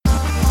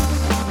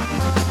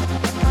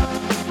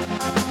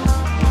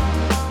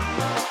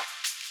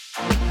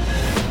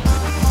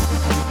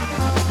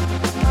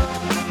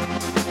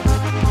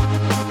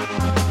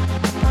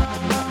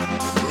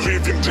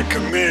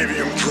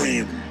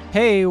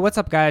Hey, what's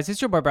up, guys?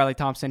 It's your boy Bradley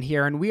Thompson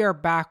here, and we are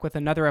back with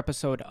another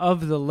episode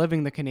of the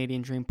Living the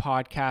Canadian Dream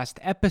podcast,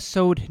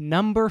 episode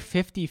number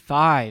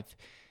 55.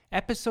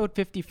 Episode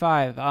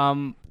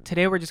 55.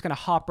 Today we're just going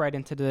to hop right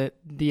into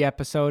the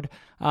episode.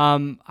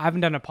 I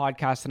haven't done a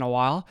podcast in a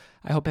while.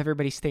 I hope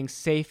everybody's staying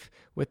safe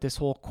with this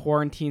whole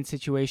quarantine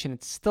situation.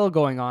 It's still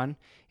going on.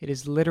 It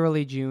is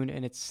literally June,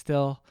 and it's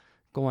still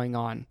going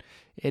on.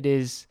 It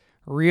is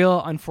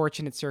real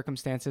unfortunate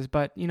circumstances,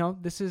 but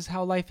this is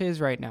how life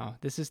is right now.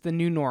 This is the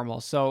new normal.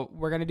 So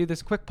we're going to do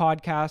this quick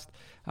podcast.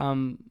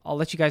 I'll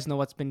let you guys know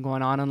what's been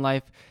going on in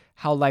life,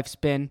 how life's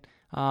been,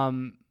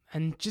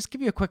 and just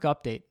give you a quick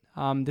update.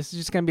 This is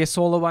just going to be a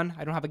solo one.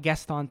 I don't have a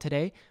guest on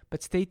today,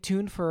 but stay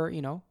tuned for,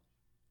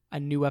 a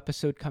new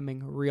episode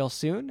coming real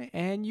soon,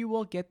 and you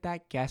will get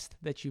that guest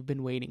that you've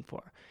been waiting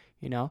for,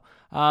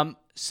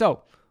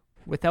 So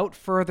without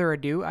further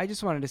ado, I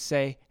just wanted to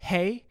say,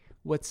 hey,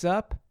 what's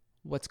up?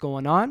 What's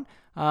going on?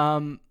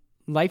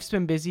 Life's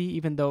been busy,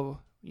 even though,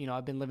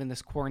 I've been living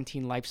this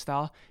quarantine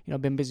lifestyle.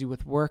 Been busy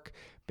with work,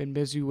 been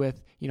busy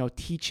with,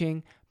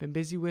 teaching, been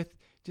busy with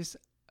just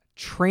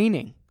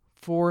training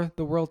for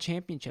the World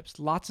Championships.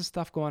 Lots of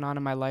stuff going on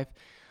in my life.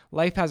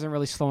 Life hasn't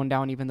really slowed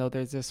down, even though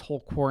there's this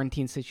whole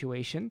quarantine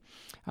situation.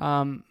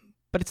 But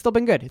it's still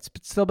been good. It's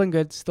still been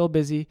good, still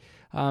busy,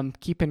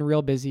 keeping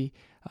real busy.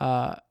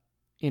 I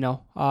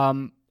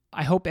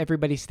hope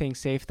everybody's staying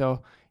safe,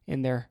 though,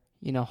 in their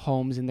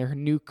homes, in their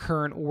new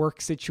current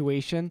work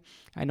situation.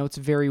 I know it's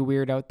very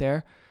weird out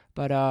there,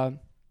 but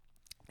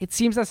it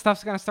seems that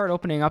stuff's going to start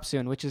opening up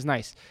soon, which is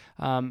nice.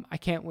 I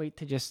can't wait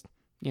to just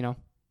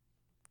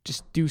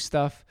do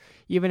stuff.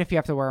 Even if you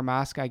have to wear a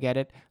mask, I get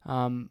it.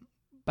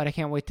 But I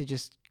can't wait to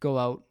just go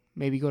out,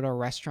 maybe go to a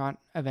restaurant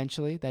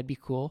eventually. That'd be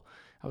cool.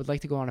 I would like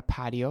to go on a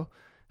patio,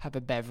 have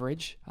a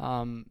beverage.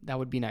 That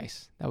would be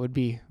nice. That would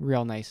be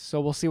real nice.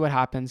 So we'll see what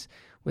happens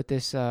with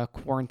this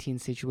quarantine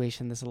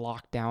situation, this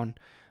lockdown.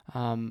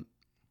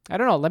 I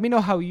don't know. Let me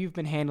know how you've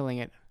been handling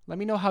it. Let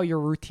me know how your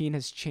routine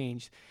has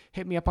changed.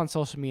 Hit me up on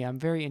social media. I'm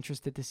very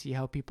interested to see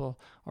how people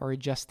are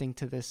adjusting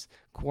to this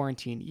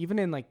quarantine. Even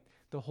in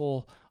the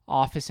whole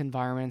office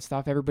environment and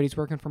stuff, everybody's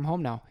working from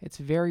home now. It's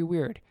very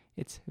weird.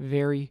 It's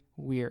very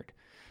weird.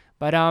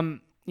 But,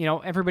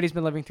 everybody's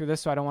been living through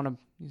this, so I don't want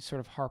to sort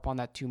of harp on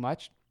that too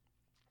much.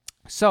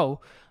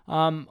 So,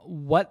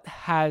 what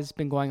has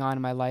been going on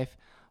in my life?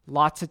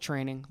 Lots of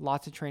training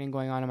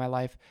going on in my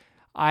life.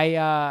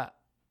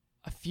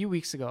 A few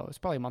weeks ago, it's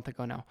probably a month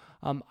ago now,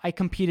 I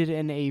competed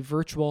in a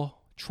virtual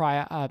it's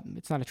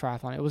not a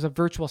triathlon. It was a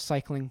virtual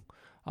cycling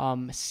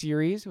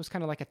series. It was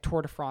kind of like a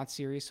Tour de France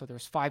series. So there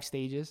was 5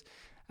 stages,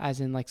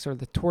 as in sort of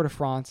the Tour de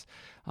France.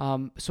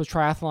 So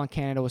Triathlon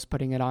Canada was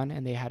putting it on,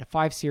 and they had a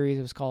 5 series.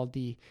 It was called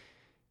the,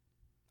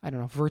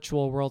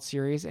 Virtual World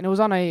Series. And it was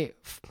on a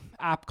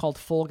app called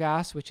Full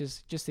Gas, which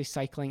is just a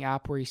cycling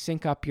app where you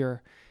sync up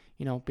your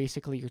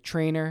basically your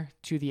trainer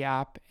to the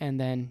app, and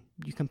then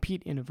you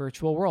compete in a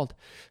virtual world.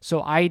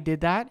 So I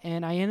did that,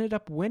 and I ended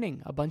up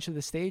winning a bunch of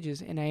the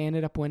stages, and I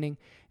ended up winning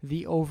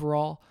the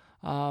overall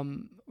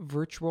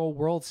virtual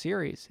world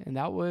series. And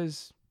that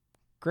was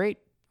great.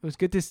 It was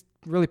good to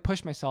really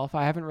push myself.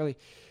 I haven't really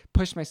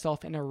pushed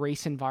myself in a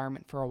race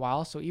environment for a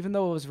while. So even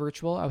though it was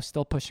virtual, I was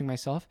still pushing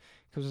myself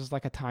because it was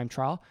like a time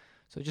trial.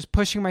 So just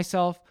pushing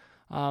myself,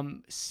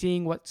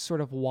 seeing what sort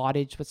of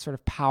wattage, what sort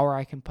of power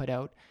I can put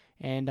out,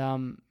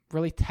 and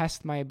really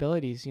test my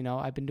abilities.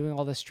 I've been doing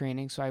all this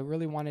training, so I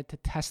really wanted to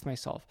test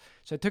myself.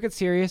 So I took it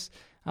serious,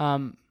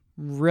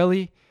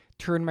 really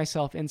turned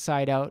myself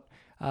inside out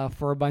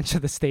for a bunch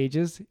of the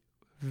stages.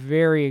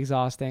 Very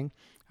exhausting.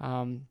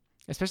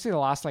 Especially the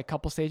last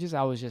couple stages,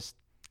 I was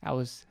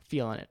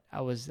feeling it.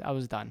 I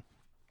was done.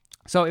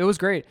 So it was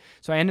great.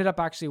 So I ended up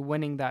actually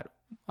winning that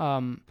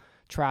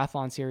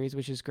triathlon series,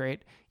 which is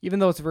great. Even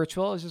though it's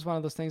virtual, it's just one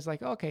of those things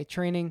okay,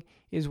 training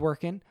is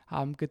working.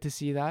 Good to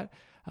see that.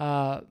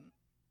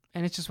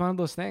 And it's just one of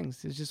those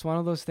things. It's just one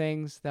of those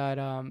things that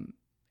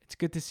it's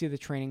good to see the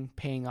training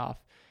paying off.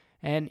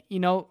 And,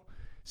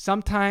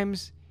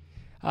 sometimes,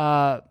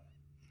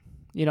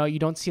 you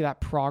don't see that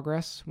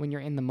progress when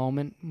you're in the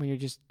moment, when you're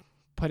just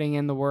putting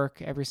in the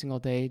work every single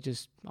day,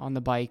 just on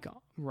the bike,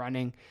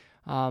 running.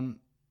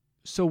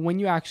 So when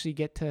you actually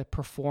get to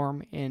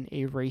perform in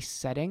a race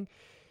setting,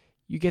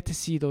 you get to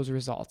see those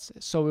results.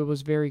 So it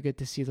was very good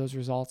to see those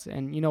results.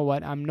 And you know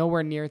what? I'm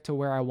nowhere near to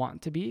where I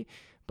want to be.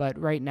 But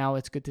right now,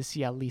 it's good to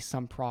see at least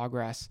some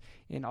progress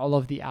in all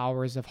of the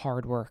hours of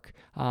hard work.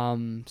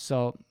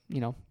 So,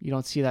 you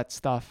don't see that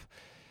stuff.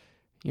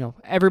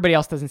 Everybody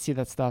else doesn't see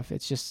that stuff.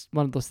 It's just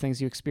one of those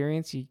things you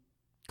experience. You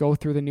go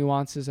through the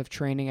nuances of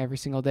training every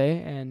single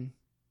day, and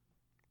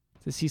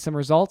to see some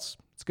results,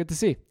 it's good to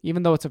see,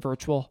 even though it's a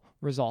virtual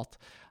result,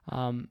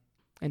 and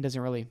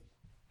doesn't really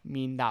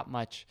mean that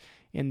much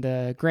in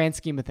the grand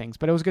scheme of things.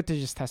 But it was good to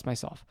just test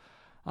myself.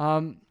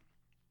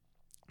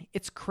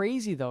 It's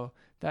crazy, though,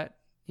 that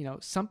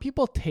some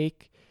people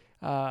take,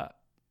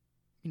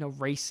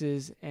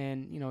 races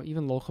and,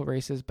 even local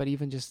races, but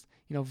even just,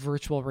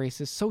 virtual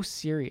races so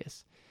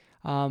serious.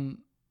 And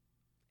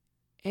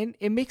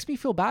it makes me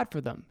feel bad for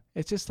them.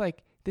 It's just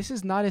This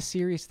is not a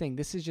serious thing.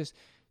 This is just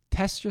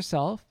test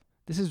yourself.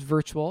 This is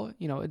virtual.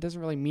 It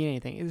doesn't really mean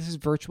anything. This is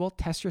virtual.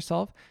 Test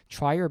yourself.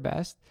 Try your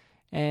best.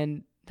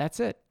 And that's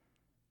it.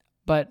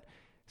 But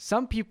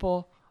some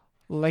people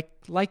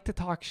like to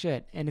talk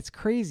shit. And it's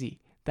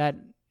crazy that,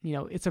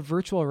 it's a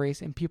virtual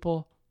race and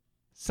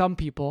some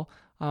people,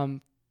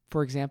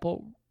 for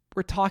example,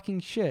 were talking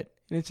shit.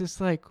 And it's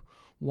just like,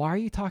 why are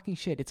you talking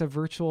shit? It's a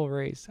virtual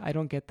race. I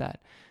don't get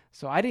that.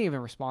 So I didn't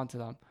even respond to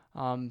them,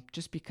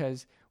 just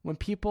because when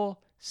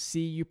people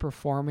see you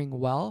performing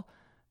well,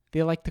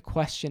 they like to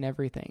question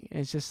everything.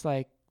 And it's just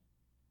like,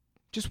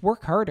 just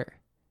work harder.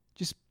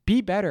 Just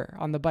be better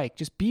on the bike.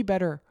 Just be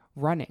better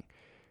running.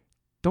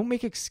 Don't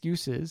make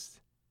excuses.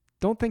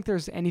 Don't think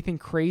there's anything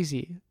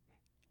crazy.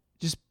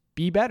 Just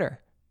be better.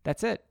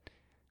 That's it.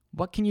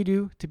 What can you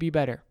do to be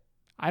better?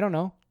 I don't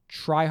know.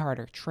 Try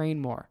harder. Train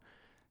more.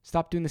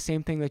 Stop doing the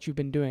same thing that you've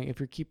been doing if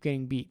you keep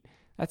getting beat.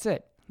 That's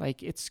it.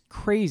 Like, it's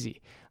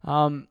crazy.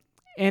 And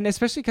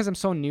especially because I'm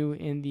so new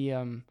in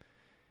the,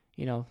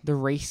 the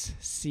race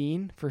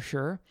scene for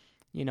sure.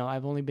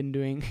 I've only been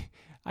doing,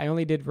 I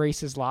only did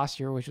races last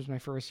year, which was my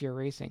first year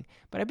racing,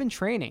 but I've been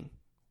training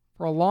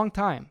for a long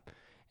time.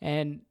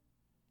 And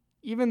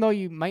even though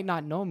you might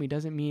not know me,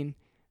 doesn't mean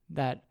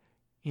that,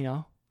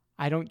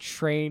 I don't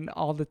train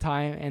all the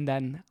time and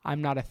then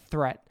I'm not a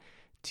threat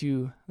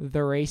to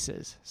the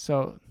races.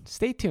 So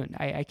stay tuned.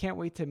 I can't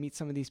wait to meet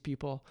some of these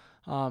people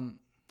on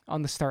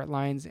the start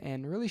lines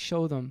and really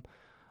show them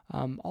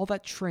all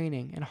that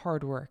training and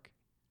hard work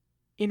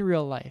in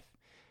real life.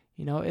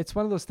 It's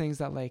one of those things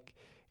that, like,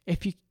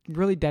 if you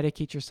really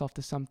dedicate yourself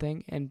to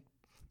something and,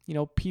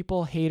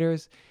 people,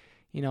 haters,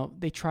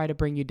 they try to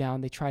bring you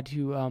down. They try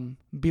to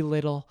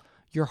belittle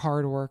your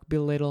hard work,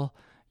 belittle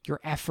your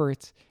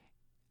efforts.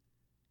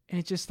 And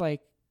it's just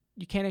like,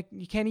 you can't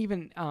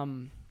even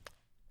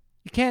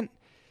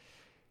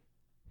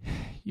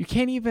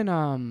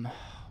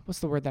what's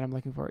the word that I'm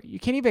looking for? You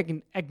can't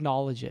even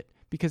acknowledge it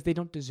because they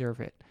don't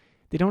deserve it.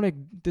 They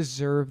don't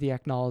deserve the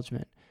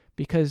acknowledgement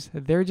because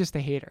they're just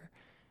a hater.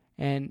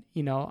 And,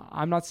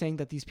 I'm not saying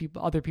that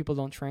other people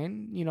don't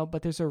train,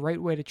 but there's a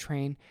right way to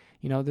train.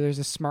 There's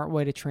a smart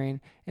way to train.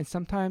 And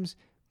sometimes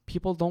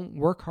people don't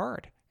work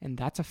hard. And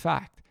that's a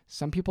fact.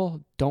 Some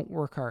people don't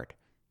work hard.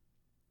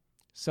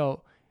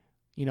 So,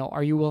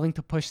 are you willing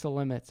to push the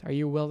limits? Are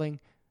you willing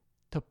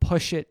to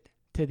push it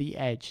to the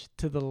edge,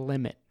 to the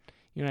limit?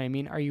 You know what I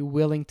mean? Are you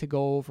willing to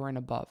go over and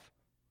above?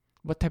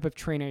 What type of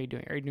training are you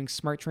doing? Are you doing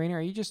smart training? Or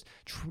are you just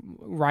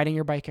riding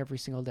your bike every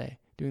single day,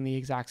 doing the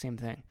exact same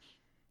thing?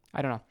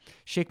 I don't know.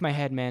 Shake my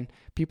head, man.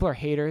 People are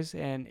haters,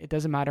 and it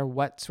doesn't matter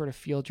what sort of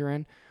field you're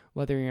in,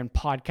 whether you're in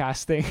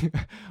podcasting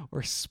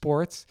or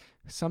sports.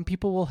 Some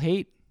people will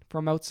hate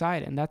from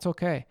outside, and that's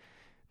okay.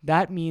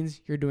 That means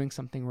you're doing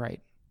something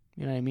right.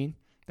 You know what I mean?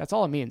 That's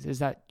all it means, is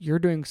that you're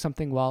doing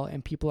something well,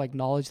 and people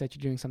acknowledge that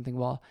you're doing something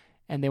well,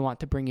 and they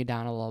want to bring you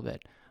down a little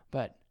bit.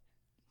 But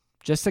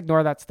just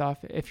ignore that stuff.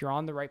 If you're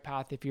on the right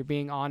path, if you're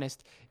being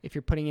honest, if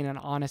you're putting in an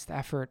honest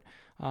effort,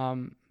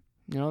 none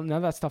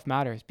of that stuff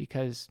matters,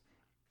 because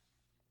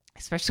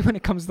especially when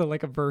it comes to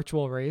like a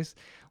virtual race,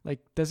 like,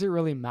 does it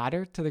really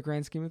matter to the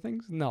grand scheme of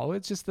things? No,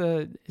 it's just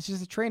a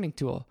training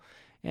tool.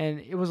 And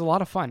it was a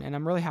lot of fun. And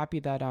I'm really happy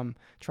that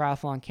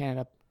Triathlon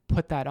Canada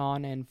put that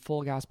on, and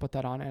Full Gas put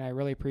that on. And I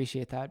really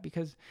appreciate that,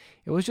 because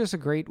it was just a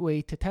great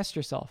way to test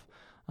yourself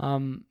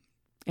and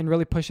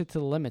really push it to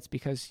the limits,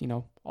 because,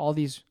 all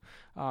these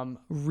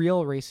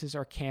real races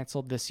are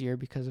canceled this year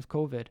because of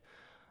COVID.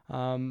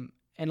 And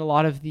a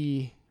lot of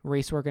the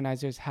race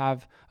organizers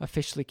have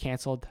officially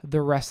canceled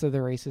the rest of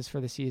the races for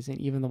the season,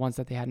 even the ones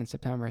that they had in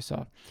September.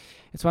 So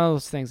it's one of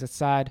those things that's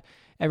sad.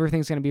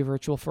 Everything's going to be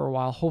virtual for a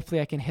while. Hopefully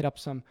I can hit up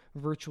some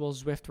virtual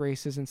Zwift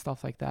races and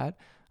stuff like that,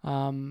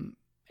 and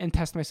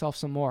test myself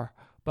some more.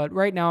 But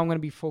right now I'm going to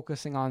be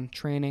focusing on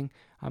training.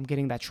 I'm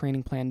getting that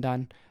training plan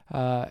done,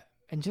 and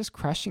just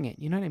crushing it.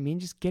 You know what I mean?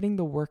 Just getting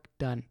the work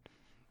done.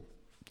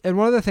 And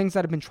one of the things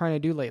that I've been trying to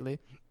do lately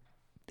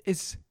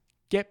is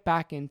get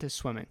back into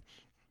swimming.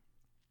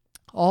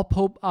 All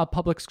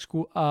public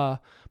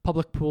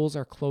pools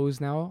are closed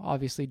now,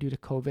 obviously due to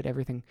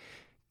COVID.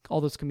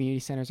 All those community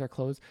centers are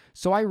closed.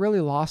 So I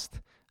really lost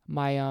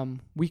my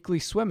weekly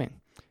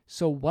swimming.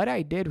 So what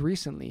I did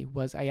recently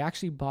was I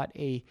actually bought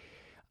a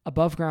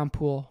above ground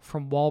pool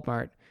from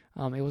Walmart.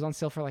 It was on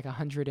sale for like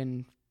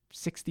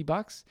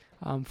 $160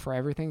 for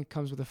everything. It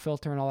comes with a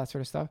filter and all that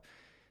sort of stuff.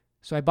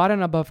 So I bought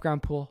an above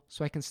ground pool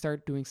so I can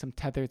start doing some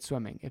tethered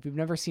swimming. If you've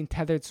never seen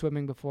tethered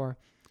swimming before,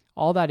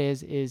 all that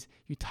is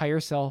you tie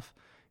yourself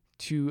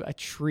to a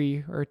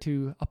tree or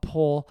to a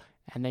pole,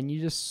 and then you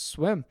just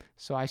swim.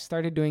 So I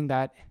started doing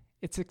that.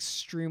 It's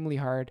extremely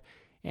hard,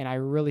 and I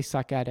really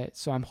suck at it.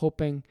 So I'm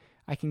hoping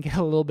I can get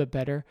a little bit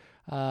better,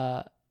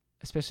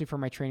 especially for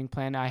my training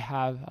plan. I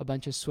have a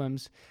bunch of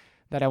swims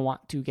that I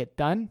want to get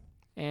done,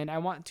 and I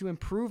want to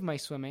improve my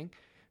swimming.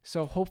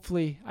 So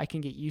hopefully I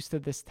can get used to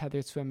this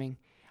tethered swimming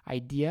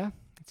idea.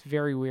 It's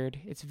very weird.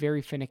 It's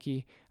very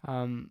finicky.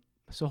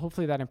 So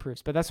hopefully that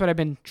improves. But that's what I've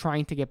been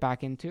trying to get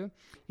back into,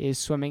 is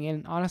swimming.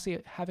 And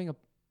honestly, having a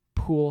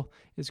pool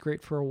is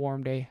great for a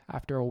warm day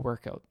after a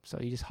workout. So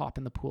you just hop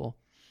in the pool,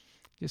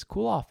 just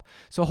cool off.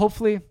 So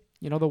hopefully,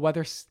 the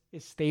weather is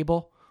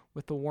stable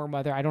with the warm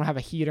weather. I don't have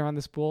a heater on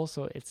this pool,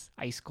 so it's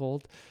ice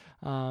cold.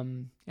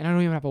 And I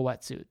don't even have a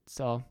wetsuit.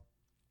 So,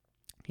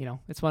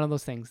 it's one of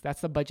those things.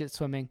 That's the budget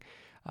swimming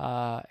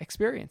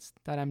experience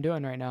that I'm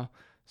doing right now.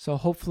 So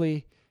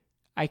hopefully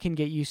I can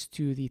get used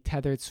to the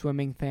tethered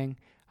swimming thing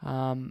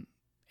and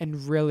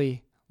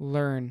really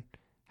learn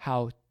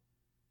how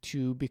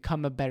to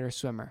become a better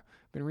swimmer.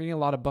 I've been reading a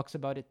lot of books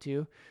about it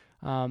too.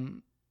 I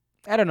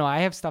don't know. I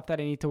have stuff that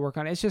I need to work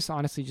on. It's just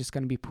honestly just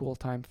going to be pool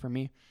time for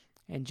me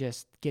and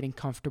just getting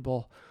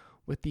comfortable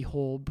with the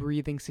whole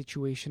breathing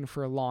situation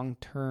for long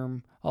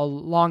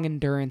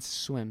endurance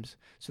swims.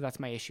 So that's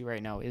my issue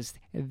right now, is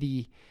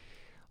the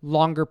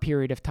longer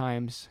period of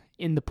times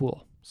in the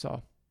pool.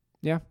 So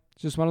yeah,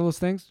 it's just one of those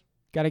things.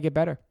 Got to get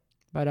better.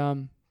 But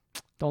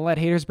don't let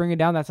haters bring it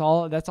down. That's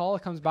all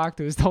it comes back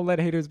to, is don't let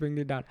haters bring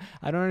it down.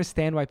 I don't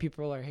understand why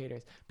people are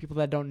haters. People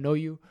that don't know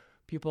you,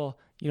 people,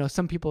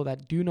 some people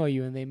that do know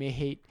you and they may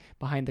hate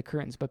behind the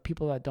curtains, but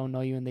people that don't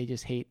know you and they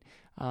just hate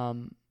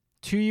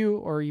to you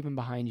or even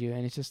behind you.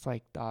 And it's just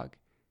like, dog,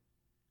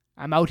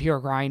 I'm out here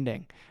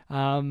grinding.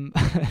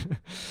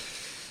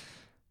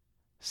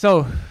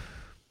 So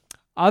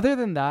other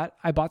than that,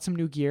 I bought some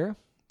new gear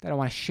that I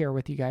want to share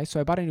with you guys. So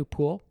I bought a new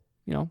pool,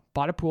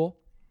 bought a pool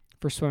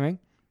for swimming.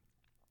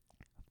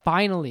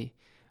 Finally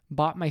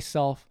bought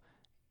myself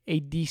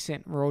a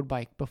decent road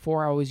bike.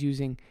 Before, I was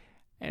using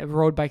a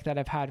road bike that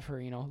I've had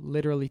for,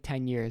 literally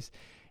 10 years.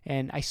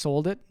 And I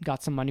sold it,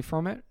 got some money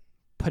from it,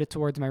 put it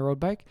towards my road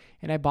bike,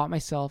 and I bought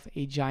myself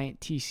a Giant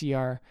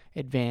TCR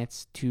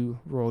Advance 2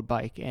 road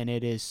bike, and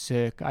it is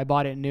sick. I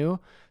bought it new,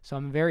 so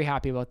I'm very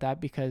happy about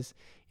that because,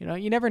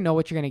 you never know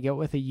what you're going to get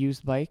with a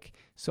used bike.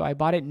 So I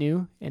bought it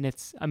new, and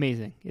it's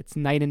amazing. It's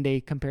night and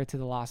day compared to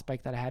the last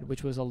bike that I had,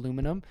 which was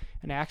aluminum,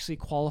 and I actually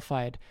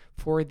qualified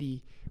for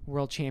the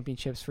World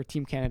Championships for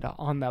Team Canada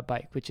on that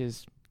bike, which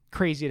is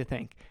crazy to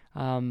think.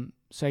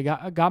 So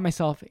I got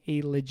myself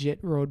a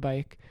legit road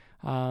bike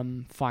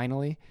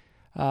finally.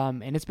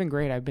 And it's been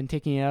great. I've been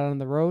taking it out on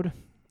the road.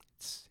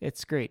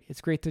 It's great.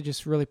 It's great to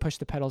just really push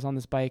the pedals on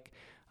this bike.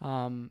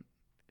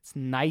 It's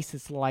nice.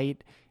 It's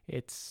light.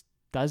 It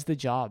does the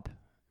job.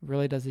 It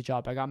really does the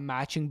job. I got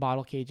matching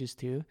bottle cages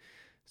too.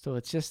 So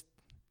it's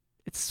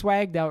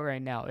swagged out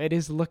right now. It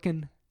is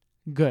looking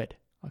good.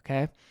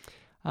 Okay.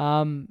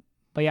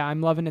 But yeah,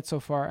 I'm loving it so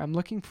far. I'm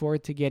looking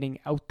forward to getting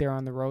out there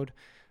on the road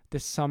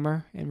this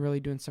summer and really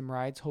doing some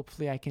rides.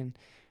 Hopefully I can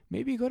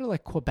maybe go to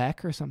like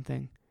Quebec or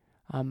something.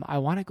 I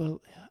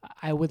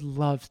would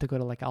love to go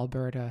to like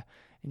Alberta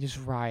and just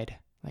ride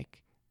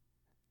like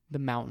the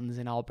mountains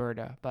in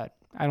Alberta, but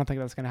I don't think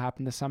that's going to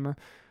happen this summer.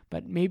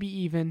 But maybe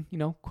even,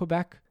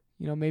 Quebec,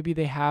 maybe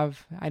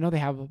I know they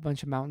have a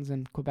bunch of mountains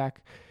in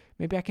Quebec.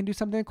 Maybe I can do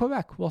something in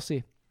Quebec. We'll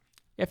see.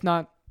 If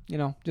not,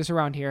 just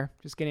around here,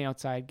 just getting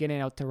outside,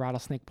 getting out to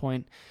Rattlesnake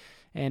Point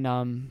and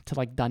to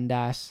like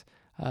Dundas,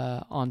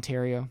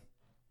 Ontario,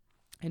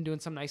 and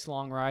doing some nice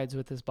long rides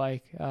with this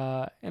bike.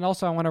 And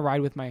also I want to ride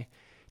with my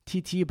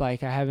TT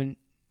bike. I haven't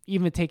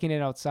even taken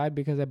it outside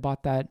because I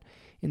bought that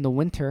in the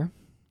winter,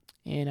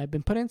 and I've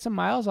been putting some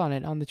miles on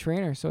it on the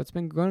trainer. So it's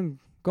been going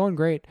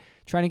great.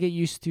 Trying to get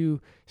used to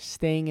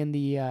staying in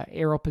the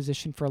aero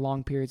position for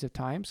long periods of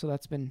time. So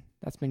that's been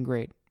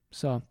great.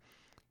 So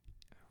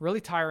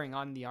really tiring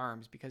on the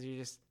arms because you're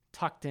just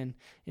tucked in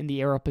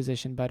the aero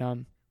position. But I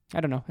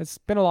don't know. It's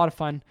been a lot of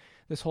fun,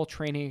 this whole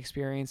training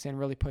experience and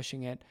really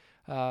pushing it.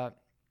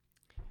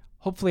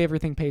 Hopefully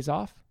everything pays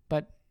off.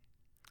 But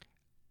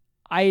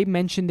I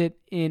mentioned it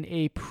in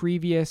a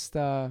previous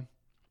YouTube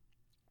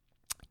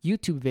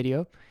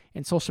video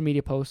and social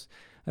media post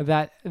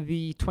that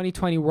the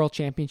 2020 World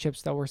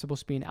Championships that were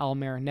supposed to be in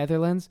Almere,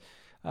 Netherlands,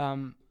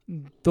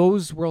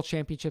 those World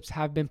Championships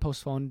have been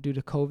postponed due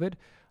to COVID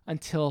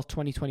until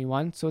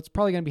 2021. So it's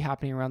probably going to be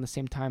happening around the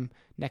same time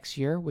next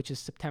year, which is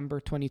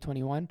September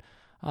 2021.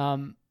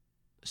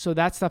 So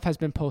that stuff has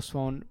been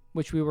postponed,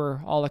 which we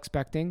were all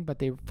expecting, but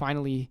they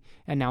finally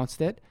announced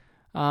it.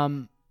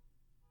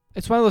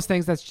 It's one of those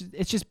things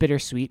it's just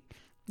bittersweet.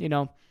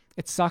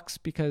 It sucks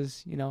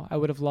because, I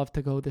would have loved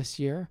to go this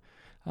year.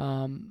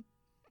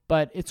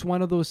 But it's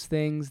one of those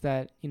things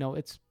that,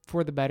 it's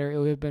for the better. It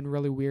would have been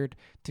really weird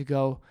to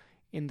go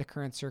in the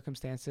current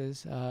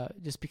circumstances,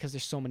 just because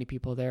there's so many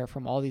people there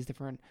from all these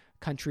different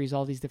countries,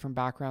 all these different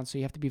backgrounds. So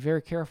you have to be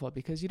very careful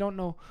because you don't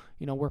know,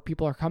 where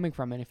people are coming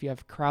from. And if you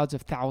have crowds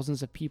of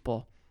thousands of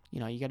people,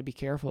 you got to be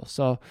careful.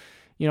 So,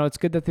 it's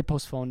good that they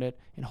postponed it,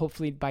 and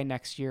hopefully by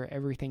next year,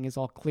 everything is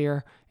all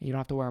clear and you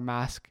don't have to wear a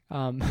mask,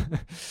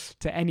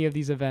 to any of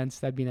these events.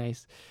 That'd be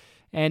nice.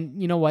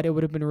 And you know what? It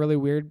would have been really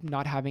weird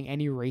not having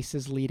any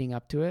races leading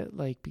up to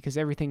it, because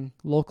everything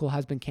local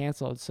has been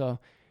canceled. So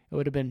it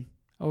would have been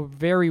a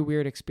very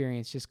weird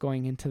experience just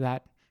going into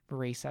that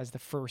race as the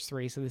first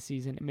race of the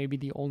season, and maybe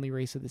the only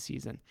race of the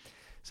season.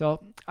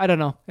 So I don't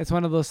know. It's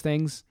one of those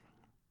things.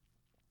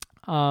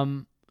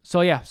 So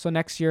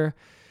next year,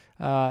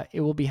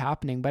 it will be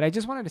happening. But I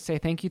just wanted to say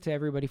thank you to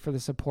everybody for the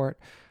support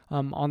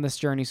on this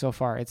journey so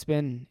far. It's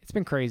been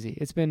crazy.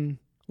 It's been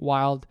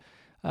wild.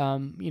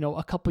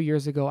 A couple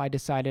years ago, I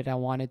decided I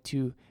wanted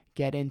to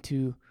get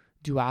into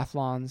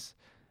duathlons.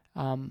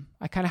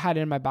 I kind of had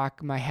it in my back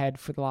of my head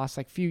for the last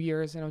few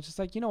years, and I was just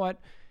like, you know what,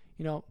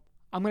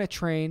 I'm gonna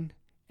train,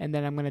 and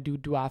then I'm gonna do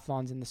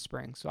duathlons in the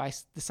spring. So I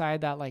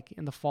decided that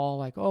in the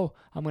fall,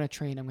 I'm gonna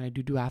train, I'm gonna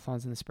do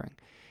duathlons in the spring,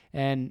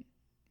 and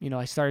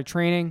I started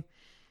training,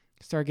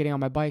 started getting on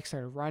my bike,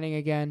 started running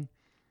again,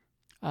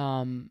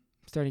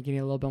 started getting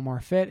a little bit more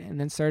fit, and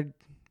then started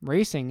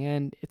racing,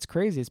 and it's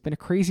crazy. It's been a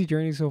crazy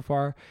journey so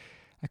far.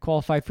 I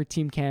qualified for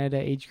Team Canada,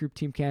 age group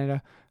Team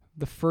Canada,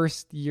 the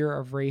first year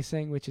of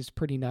racing, which is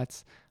pretty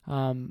nuts.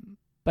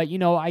 But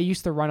I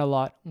used to run a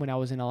lot when I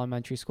was in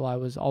elementary school. I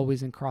was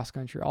always in cross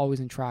country, always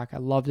in track. I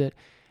loved it.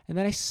 And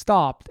then I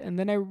stopped, and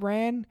then I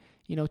ran,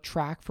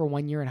 track for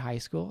 1 year in high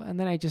school, and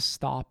then I just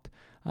stopped.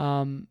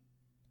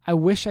 I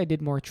wish I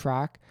did more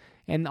track.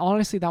 And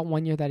honestly, that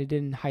 1 year that I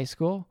did in high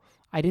school,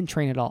 I didn't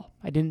train at all.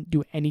 I didn't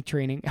do any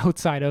training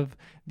outside of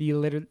the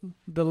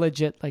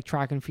legit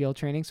track and field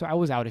training. So I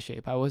was out of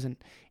shape. I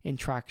wasn't in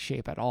track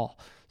shape at all.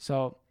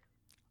 So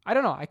I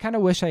don't know. I kind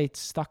of wish I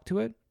stuck to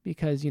it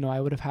because,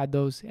 I would have had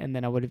those and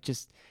then I would have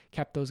just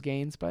kept those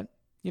gains. But,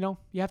 you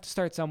have to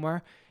start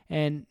somewhere.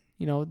 And,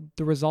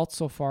 the results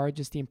so far,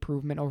 just the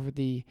improvement over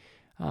the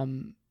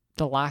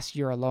last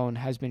year alone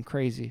has been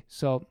crazy.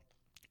 So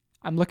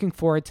I'm looking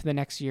forward to the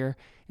next year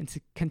and to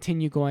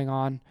continue going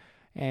on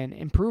and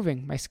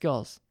improving my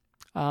skills.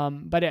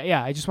 But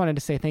I just wanted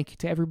to say thank you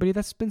to everybody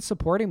that's been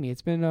supporting me.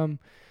 It's been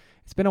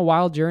a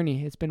wild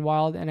journey. It's been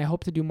wild, and I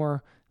hope to do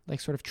more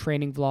sort of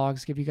training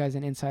vlogs, give you guys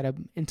an insight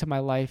into my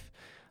life,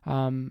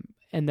 and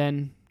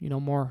then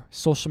more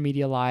social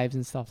media lives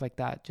and stuff like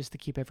that, just to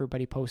keep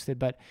everybody posted.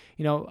 But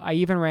I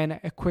even ran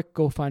a quick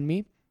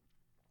GoFundMe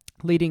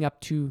leading up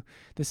to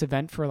this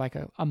event for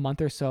a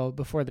month or so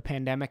before the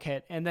pandemic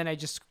hit, and then I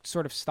just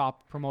sort of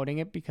stopped promoting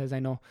it because I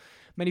know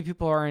many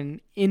people are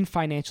in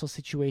financial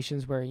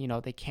situations where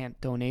they can't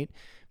donate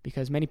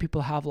because many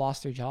people have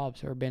lost their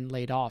jobs or been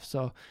laid off.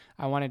 So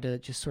I wanted to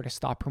just sort of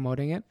stop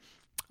promoting it.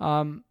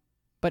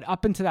 But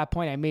up until that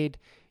point, I made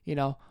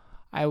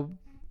I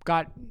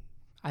got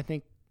I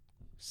think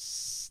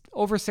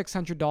over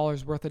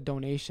 $600 worth of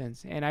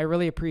donations, and I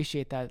really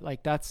appreciate that.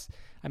 That's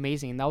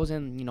amazing. And that was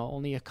in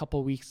only a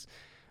couple weeks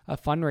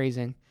of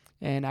fundraising,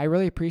 and I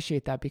really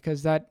appreciate that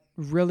because that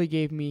really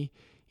gave me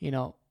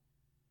the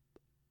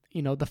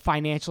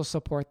financial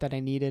support that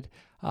I needed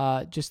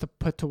just to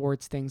put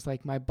towards things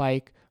like my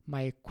bike,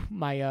 my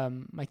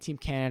Team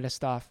Canada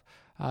stuff,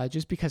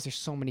 just because there's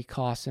so many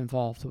costs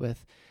involved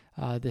with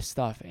this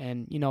stuff.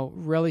 And,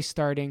 really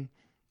starting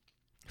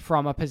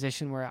from a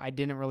position where I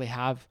didn't really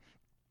have,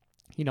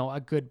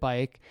 a good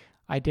bike.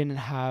 I didn't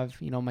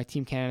have, my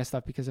Team Canada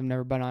stuff because I've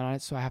never been on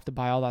it. So I have to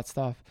buy all that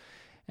stuff.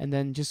 And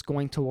then just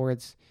going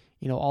towards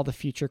all the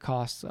future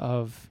costs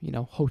of,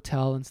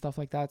 hotel and stuff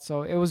like that.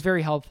 So it was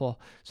very helpful.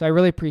 So I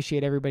really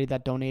appreciate everybody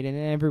that donated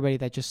and everybody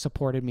that just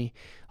supported me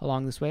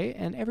along this way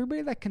and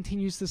everybody that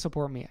continues to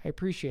support me. I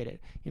appreciate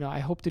it. I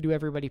hope to do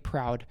everybody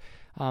proud,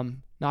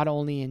 not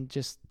only in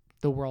just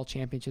the world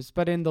championships,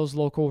 but in those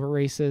local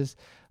races,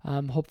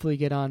 hopefully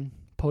get on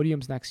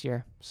podiums next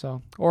year.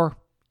 So, or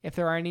if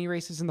there are any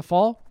races in the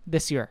fall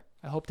this year,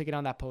 I hope to get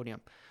on that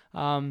podium.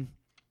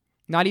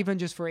 Not even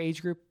just for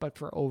age group, but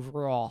for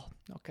overall.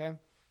 Okay.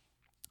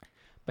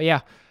 But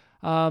yeah,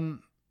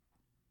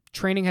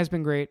 training has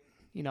been great.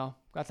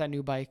 Got that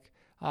new bike.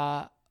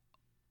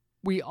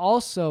 We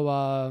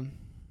also,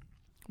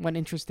 one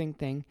interesting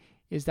thing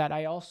is that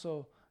I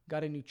also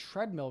got a new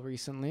treadmill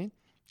recently.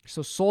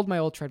 So sold my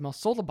old treadmill,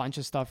 sold a bunch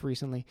of stuff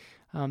recently.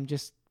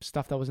 Just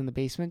stuff that was in the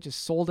basement,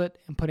 just sold it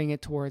and putting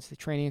it towards the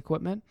training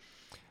equipment.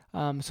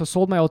 So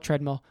sold my old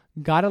treadmill,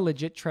 got a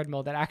legit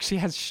treadmill that actually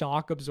has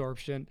shock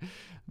absorption.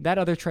 That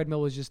other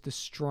treadmill was just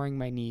destroying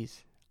my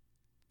knees.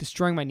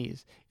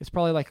 It's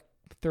probably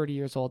 30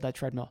 years old, that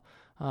treadmill.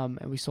 And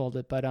we sold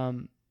it, but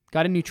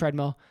got a new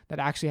treadmill that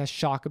actually has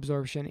shock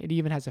absorption. It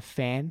even has a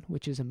fan,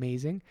 which is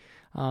amazing.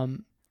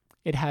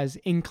 It has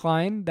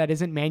incline that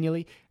isn't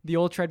manually. The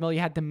old treadmill, you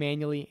had to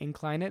manually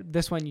incline it.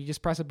 This one, you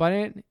just press a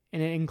button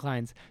and it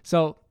inclines.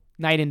 So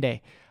night and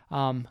day.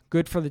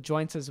 Good for the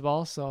joints as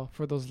well. So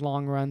for those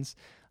long runs,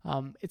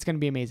 it's going to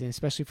be amazing,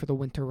 especially for the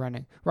winter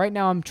running. Right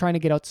now, I'm trying to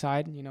get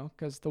outside,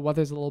 because the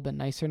weather's a little bit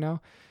nicer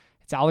now.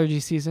 It's allergy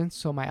season,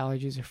 so my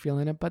allergies are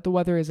feeling it, but the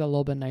weather is a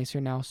little bit nicer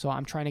now. So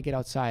I'm trying to get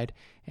outside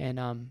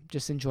and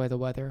just enjoy the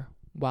weather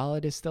while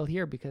it is still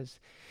here because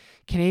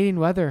Canadian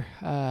weather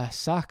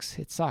sucks.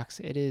 It sucks.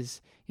 It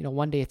is,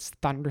 one day it's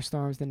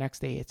thunderstorms. The next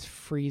day it's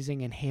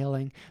freezing and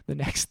hailing. The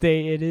next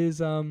day it is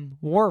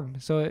warm.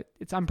 So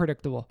it's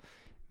unpredictable.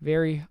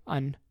 Very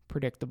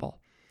unpredictable.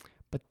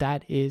 But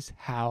that is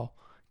how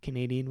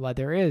Canadian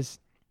weather is.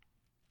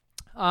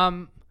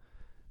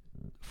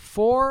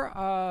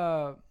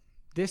 For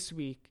this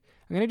week,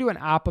 I'm going to do an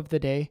app of the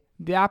day.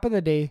 The app of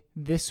the day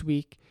this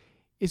week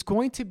is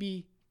going to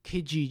be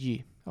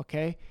Kijiji,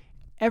 okay?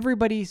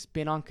 Everybody's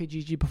been on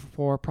Kijiji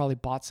before, probably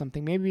bought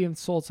something, maybe even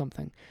sold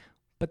something.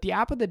 But the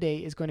app of the day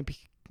is going to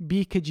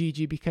be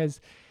Kijiji, because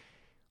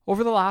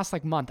over the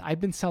last month, I've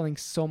been selling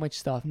so much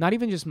stuff, not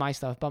even just my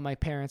stuff, but my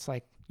parents,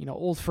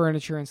 old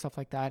furniture and stuff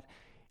like that,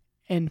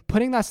 and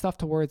putting that stuff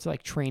towards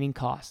training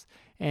costs.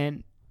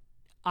 And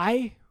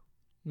I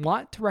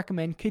want to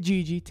recommend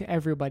Kijiji to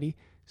everybody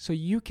so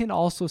you can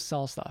also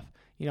sell stuff.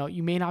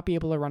 You may not be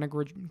able to run a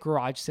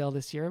garage sale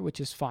this year, which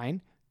is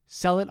fine.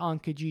 Sell it on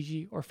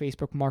Kijiji or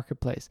Facebook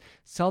Marketplace.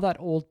 Sell that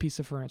old piece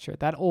of furniture,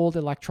 that old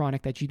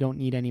electronic that you don't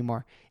need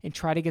anymore, and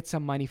try to get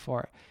some money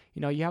for it.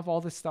 You have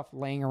all this stuff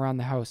laying around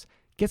the house.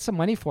 Get some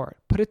money for it.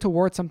 Put it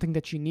towards something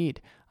that you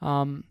need.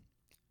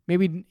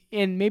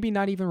 Maybe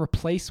not even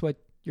replace what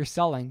you're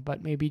selling,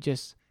 but maybe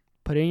just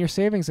put it in your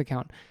savings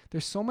account.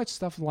 There's so much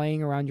stuff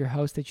laying around your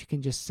house that you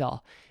can just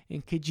sell.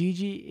 And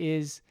Kijiji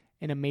is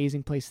an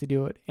amazing place to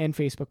do it, and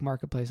Facebook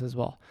Marketplace as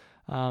well.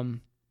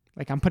 I'm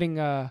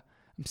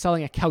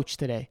selling a couch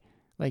today,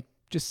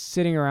 just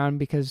sitting around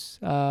because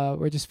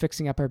we're just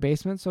fixing up our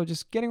basement. So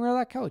just getting rid of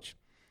that couch,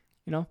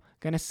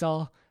 gonna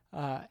sell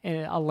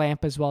a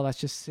lamp as well that's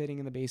just sitting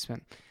in the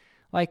basement.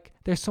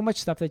 There's so much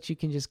stuff that you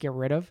can just get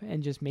rid of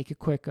and just make a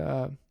quick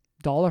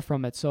dollar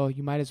from it. So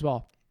you might as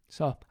well.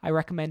 So I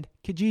recommend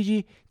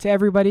Kijiji to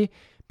everybody,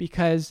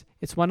 because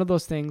it's one of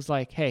those things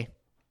hey,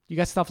 you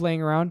got stuff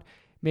laying around.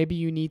 Maybe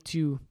you need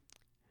to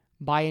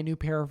buy a new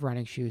pair of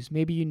running shoes.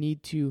 Maybe you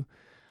need to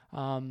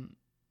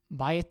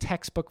buy a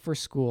textbook for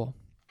school.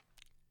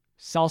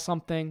 Sell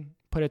something,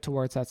 put it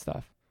towards that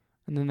stuff.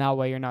 And then that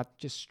way you're not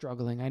just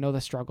struggling. I know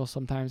the struggle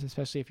sometimes,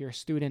 especially if you're a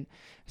student,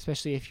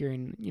 especially if you're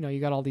in,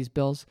 you got all these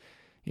bills.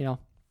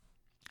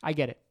 I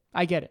get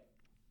it.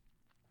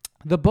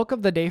 The book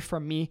of the day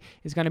from me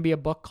is going to be a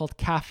book called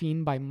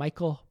Caffeine by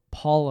Michael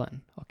Pollan.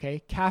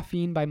 Okay,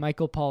 Caffeine by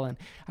Michael Pollan.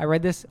 I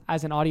read this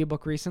as an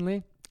audiobook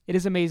recently. It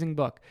is an amazing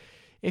book.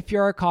 If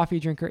you're a coffee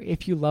drinker,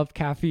 if you love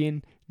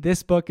caffeine,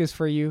 this book is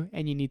for you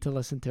and you need to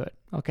listen to it.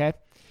 Okay,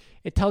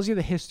 it tells you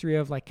the history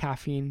of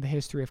caffeine, the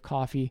history of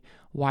coffee.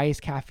 Why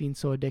is caffeine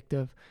so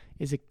addictive?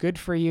 Is it good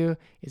for you?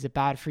 Is it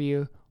bad for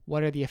you?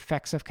 What are the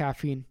effects of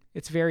caffeine?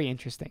 It's very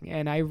interesting,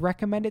 and I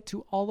recommend it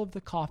to all of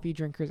the coffee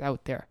drinkers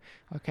out there.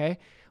 Okay,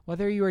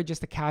 whether you are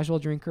just a casual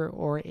drinker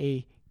or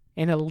an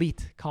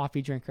elite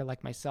coffee drinker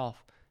like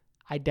myself,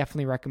 I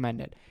definitely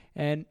recommend it.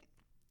 And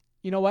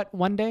you know what?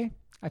 One day,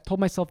 I've told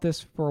myself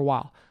this for a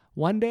while.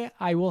 One day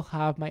I will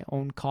have my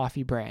own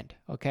coffee brand.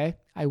 Okay,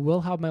 I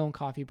will have my own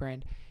coffee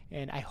brand,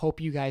 and I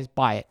hope you guys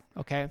buy it.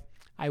 Okay,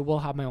 I will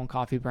have my own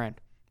coffee brand.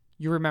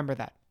 You remember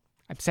that.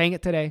 I'm saying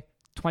it today,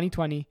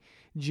 2020,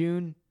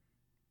 June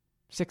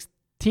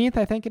 16th,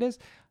 I think it is,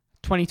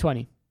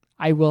 2020.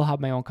 I will have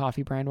my own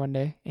coffee brand one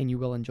day, and you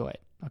will enjoy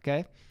it.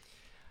 Okay.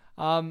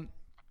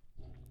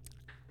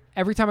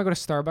 Every time I go to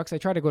Starbucks, I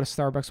try to go to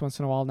Starbucks once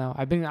in a while now.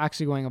 I've been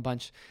actually going a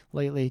bunch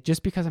lately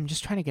just because I'm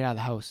just trying to get out of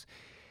the house.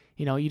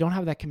 You don't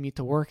have that commute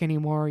to work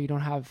anymore. You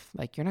don't have,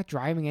 you're not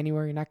driving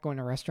anywhere. You're not going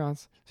to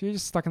restaurants. So you're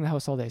just stuck in the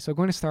house all day. So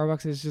going to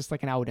Starbucks is just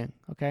like an outing.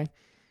 Okay.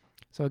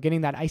 So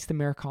getting that iced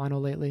Americano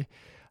lately.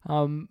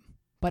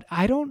 But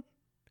I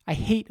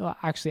hate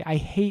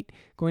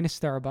going to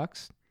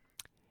Starbucks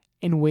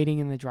and waiting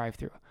in the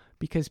drive-thru,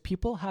 because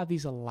people have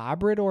these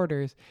elaborate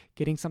orders,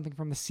 getting something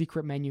from the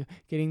secret menu,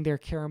 getting their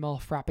caramel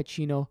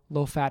frappuccino,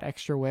 low-fat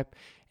extra whip,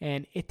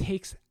 and it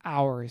takes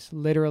hours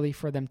literally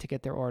for them to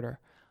get their order.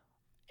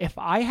 If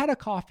I had a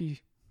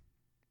coffee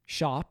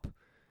shop,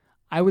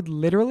 I would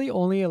literally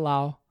only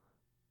allow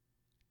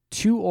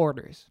 2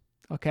 orders,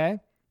 okay?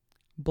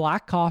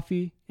 Black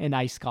coffee and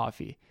iced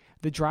coffee.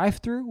 The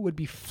drive-thru would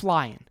be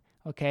flying,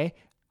 okay?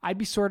 I'd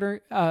be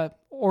serving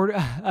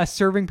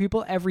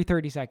people every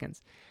 30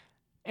 seconds.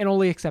 And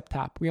only accept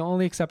tap. We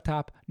only accept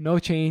tap. No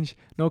change,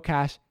 no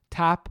cash.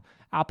 Tap,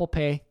 Apple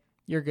Pay.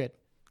 You're good.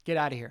 Get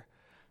out of here.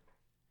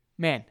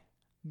 Man,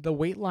 the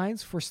wait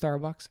lines for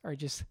Starbucks are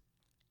just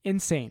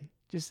insane.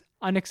 Just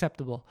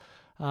unacceptable.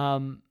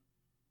 And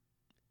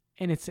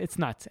it's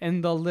nuts.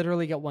 And they'll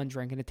literally get one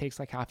drink and it takes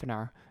half an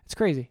hour. It's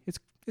crazy.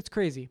 It's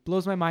crazy.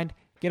 Blows my mind.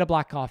 Get a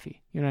black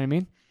coffee. You know what I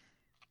mean?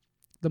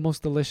 The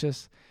most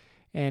delicious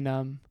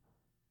and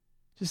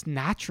just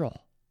natural.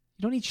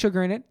 You don't need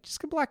sugar in it. Just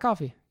get black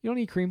coffee. You don't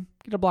need cream.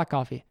 Get a black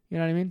coffee. You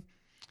know what I mean?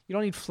 You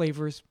don't need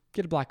flavors.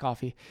 Get a black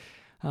coffee.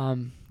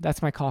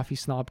 That's my coffee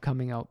snob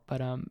coming out.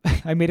 But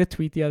I made a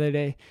tweet the other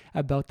day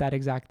about that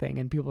exact thing,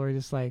 and people are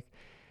just like,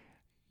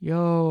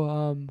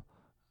 yo,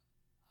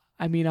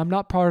 I'm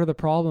not part of the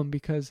problem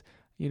because,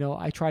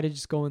 I try to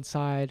just go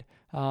inside.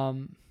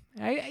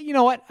 You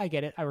know what? I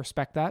get it. I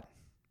respect that.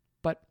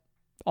 But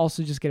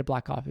also just get a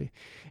black coffee.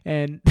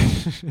 And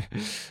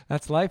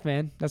that's life,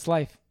 man. That's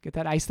life. Get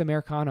that iced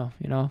Americano,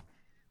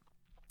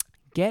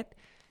 Get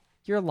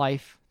your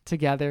life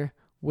together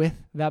with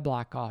that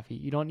black coffee.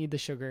 You don't need the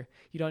sugar.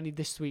 You don't need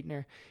the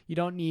sweetener. You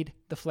don't need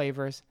the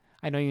flavors.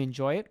 I know you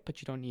enjoy it,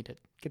 but you don't need it.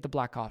 Get the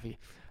black coffee.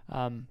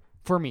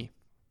 For me.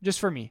 Just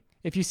for me.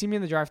 If you see me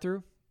in the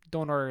drive-thru,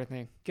 don't order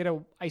anything. Get a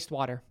iced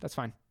water. That's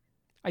fine.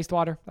 Iced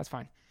water. That's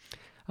fine.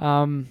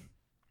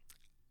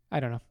 I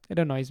don't know. It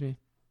annoys me.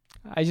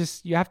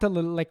 You have to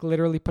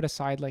literally put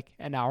aside like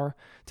an hour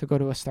to go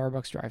to a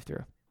Starbucks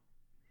drive-thru.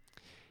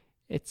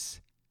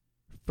 It's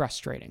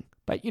frustrating.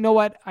 But you know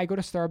what? I go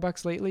to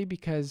Starbucks lately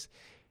because,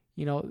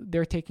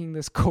 they're taking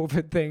this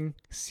COVID thing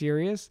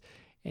serious,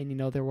 and,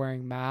 they're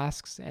wearing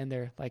masks, and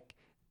they're like,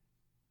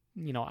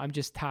 I'm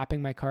just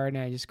tapping my card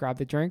and I just grab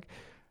the drink.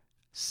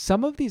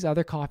 Some of these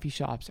other coffee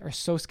shops are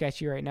so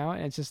sketchy right now,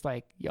 and it's just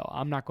like, yo,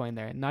 I'm not going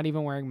there. Not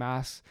even wearing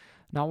masks,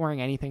 not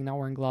wearing anything, not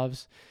wearing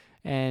gloves.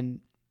 And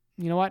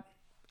you know what?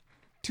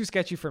 Too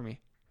sketchy for me.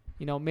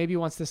 Maybe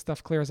once this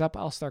stuff clears up,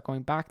 I'll start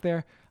going back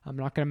there. I'm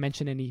not going to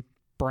mention any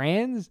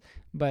brands,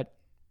 but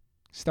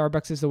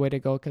Starbucks is the way to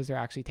go because they're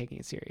actually taking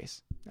it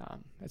serious.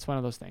 It's one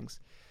of those things.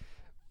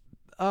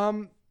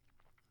 We're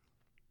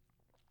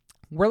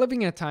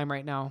living in a time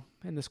right now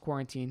in this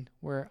quarantine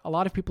where a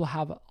lot of people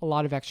have a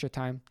lot of extra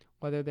time,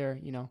 whether they're,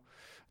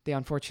 they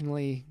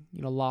unfortunately,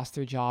 lost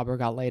their job or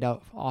got laid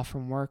off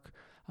from work.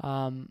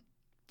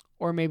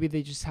 Or maybe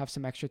they just have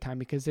some extra time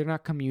because they're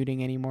not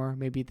commuting anymore.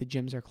 Maybe the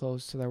gyms are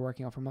closed, so they're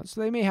working out from home.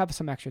 So they may have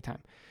some extra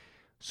time.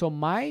 So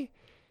my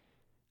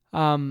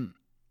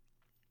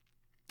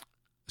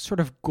sort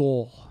of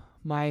goal,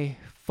 my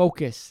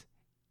focus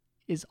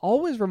is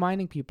always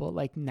reminding people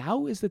like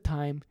now is the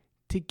time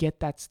to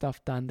get that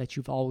stuff done that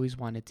you've always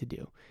wanted to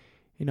do.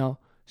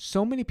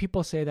 So many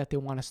people say that they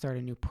want to start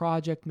a new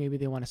project. Maybe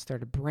they want to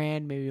start a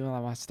brand. Maybe they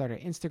want to start an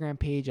Instagram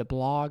page, a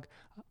blog,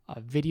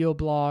 a video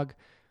blog,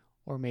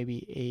 or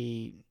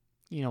maybe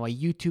a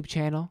YouTube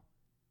channel.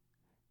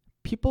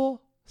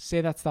 People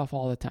say that stuff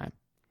all the time,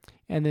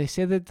 and they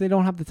say that they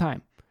don't have the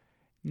time.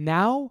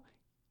 Now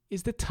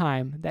is the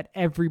time that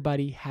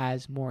everybody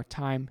has more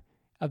time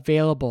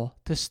available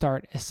to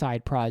start a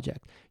side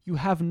project. You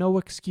have no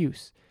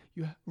excuse.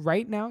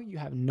 Right now, you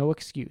have no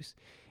excuse.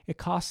 It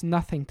costs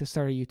nothing to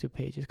start a YouTube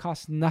page. It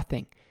costs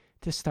nothing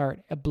to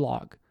start a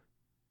blog.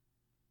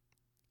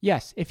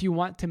 Yes, if you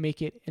want to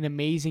make it an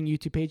amazing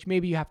YouTube page,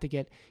 maybe you have to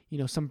get,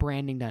 some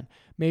branding done.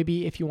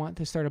 Maybe if you want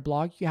to start a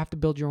blog, you have to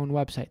build your own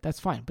website. That's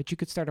fine. But you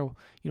could start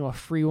a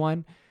free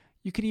one.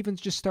 You could even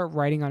just start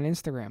writing on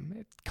Instagram.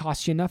 It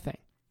costs you nothing.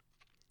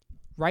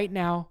 Right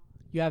now,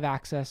 you have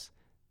access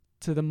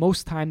to the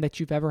most time that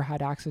you've ever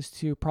had access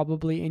to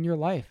probably in your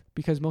life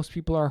because most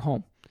people are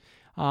home.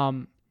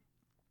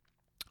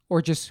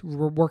 Or just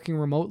working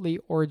remotely,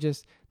 or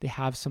just they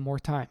have some more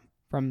time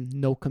from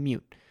no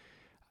commute.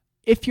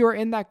 If you're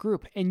in that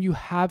group and you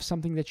have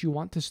something that you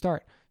want to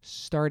start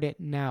it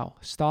now.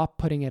 Stop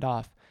putting it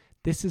off.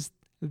 This is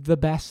the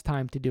best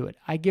time to do it.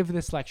 I give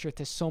this lecture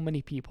to so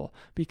many people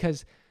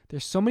because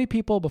there's so many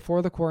people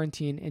before the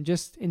quarantine and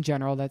just in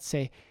general that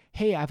say,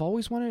 hey, I've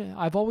always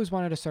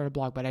wanted to start a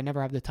blog, but I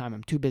never have the time.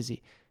 I'm too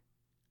busy.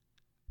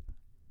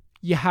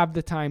 You have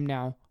the time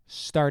now.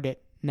 Start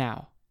it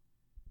now.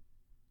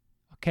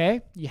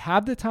 Okay? You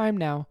have the time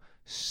now.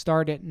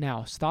 Start it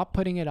now. Stop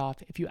putting it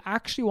off. If you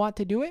actually want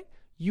to do it,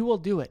 you will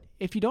do it.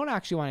 If you don't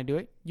actually want to do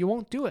it, you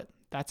won't do it.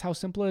 That's how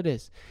simple it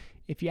is.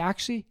 If you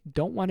actually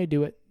don't want to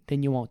do it,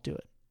 then you won't do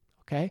it.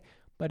 Okay?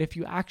 But if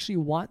you actually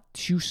want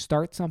to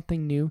start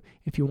something new,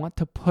 if you want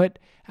to put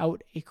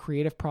out a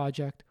creative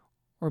project,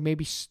 or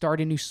maybe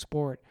start a new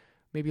sport,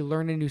 maybe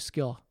learn a new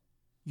skill,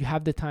 you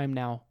have the time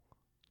now.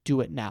 Do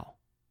it now.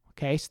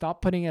 Okay?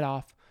 Stop putting it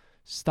off.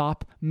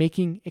 Stop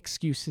making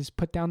excuses.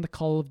 Put down the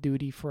Call of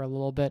Duty for a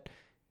little bit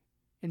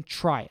and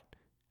try it.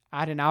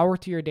 Add an hour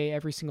to your day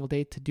every single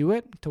day to do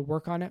it, to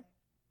work on it,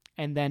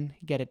 and then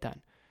get it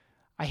done.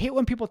 I hate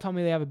when people tell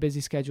me they have a busy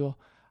schedule.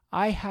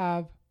 I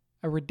have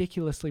a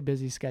ridiculously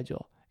busy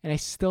schedule, and I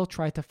still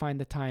try to find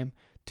the time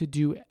to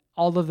do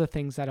all of the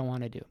things that I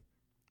want to do.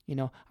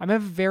 I'm in a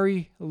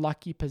very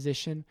lucky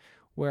position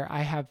where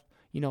I have,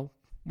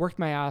 worked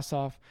my ass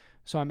off,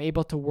 so I'm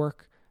able to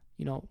work,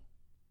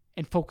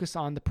 and focus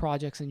on the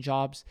projects and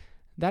jobs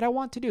that I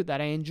want to do,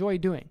 that I enjoy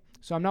doing.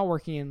 So I'm not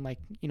working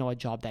in a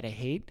job that I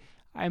hate.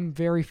 I'm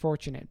very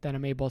fortunate that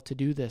I'm able to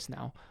do this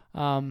now.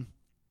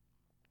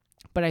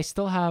 But I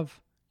still have,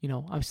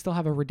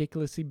 a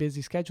ridiculously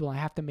busy schedule. I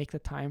have to make the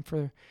time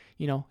for,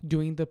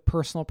 doing the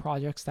personal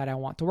projects that I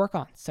want to work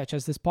on, such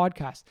as this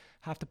podcast.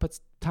 I have to put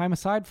time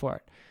aside for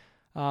it.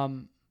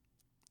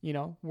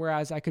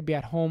 Whereas I could be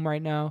at home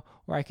right now,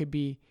 or I could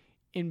be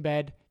in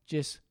bed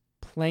just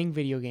playing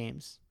video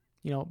games,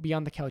 be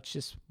on the couch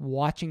just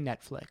watching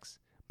Netflix.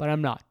 But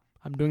I'm not.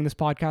 I'm doing this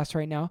podcast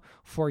right now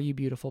for you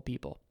beautiful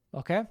people.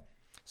 Okay?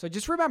 So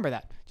just remember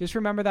that. Just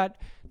remember that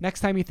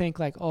next time you think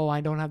like, oh, I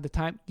don't have the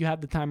time. You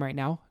have the time right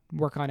now.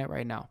 Work on it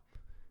right now.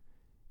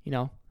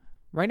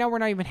 Right now we're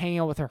not even hanging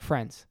out with our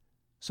friends.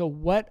 So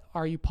what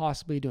are you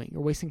possibly doing?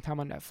 You're wasting time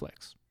on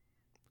Netflix.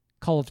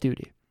 Call of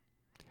Duty.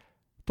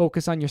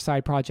 Focus on your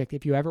side project.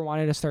 If you ever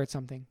wanted to start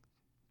something,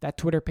 that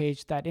Twitter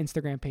page, that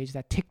Instagram page,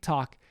 that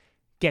TikTok,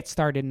 get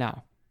started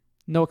now.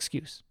 No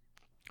excuse.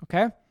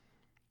 Okay?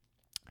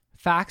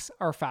 Facts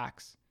are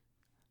facts.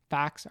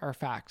 Facts are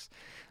facts.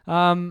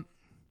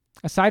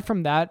 Aside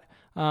from that,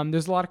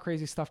 there's a lot of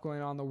crazy stuff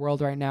going on in the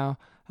world right now.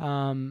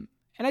 And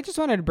I just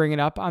wanted to bring it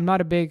up. I'm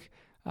not a big,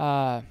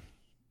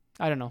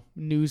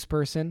 news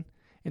person.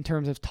 in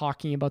terms of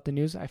talking about the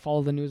news. I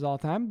follow the news all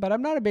the time, but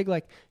I'm not a big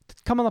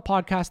come on the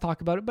podcast,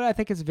 talk about it, but I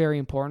think it's very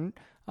important.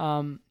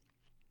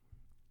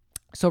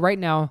 So right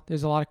now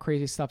there's a lot of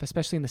crazy stuff,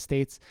 especially in the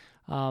States,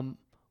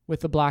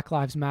 with the Black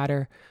Lives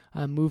Matter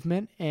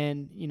movement.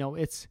 And,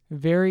 it's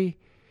very,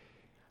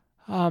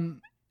 I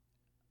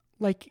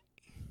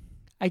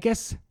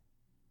guess,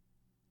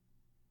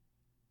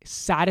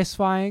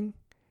 satisfying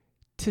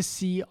to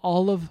see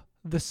all of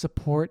the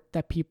support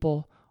that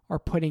people are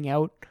putting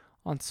out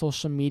on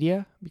social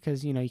media,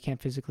 because, you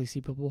can't physically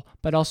see people,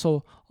 but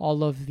also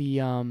all of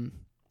the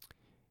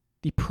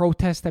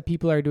protests that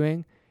people are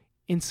doing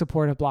in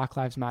support of Black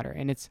Lives Matter.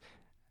 And it's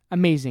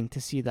amazing to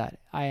see that.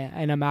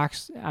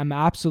 I'm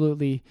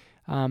absolutely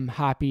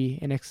happy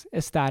and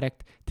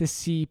ecstatic to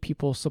see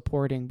people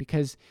supporting,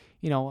 because,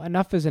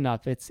 enough is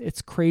enough.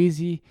 It's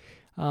crazy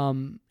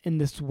in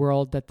this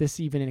world that this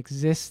even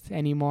exists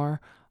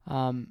anymore.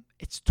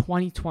 It's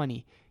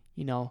 2020,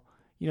 you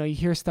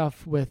hear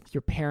stuff with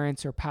your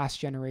parents or past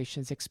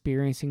generations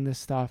experiencing this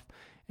stuff,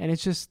 and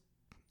it's just,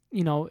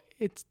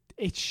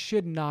 it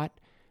should not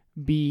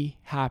be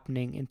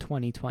happening in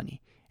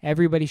 2020.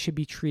 Everybody should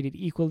be treated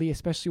equally,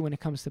 especially when it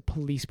comes to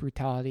police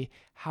brutality.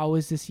 How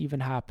is this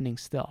even happening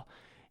still?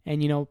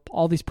 And,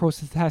 all these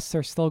protests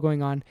are still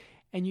going on,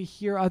 and you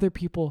hear other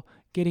people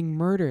getting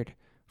murdered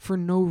for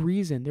no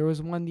reason. There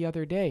was one the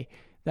other day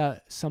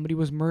that somebody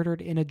was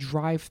murdered in a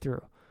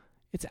drive-thru.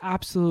 It's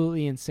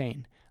absolutely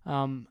insane.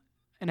 And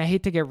I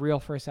hate to get real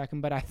for a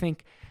second, but I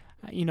think,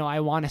 I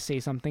want to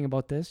say something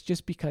about this,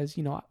 just because,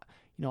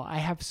 I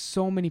have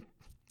so many,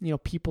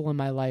 people in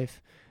my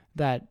life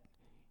that,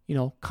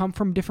 come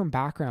from different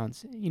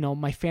backgrounds.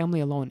 My family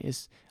alone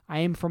I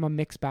am from a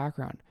mixed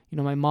background.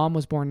 My mom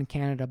was born in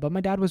Canada, but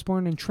my dad was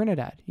born in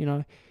Trinidad.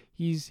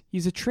 He's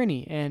a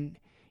Trini, and,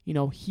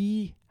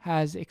 he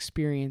has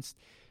experienced,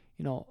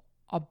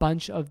 a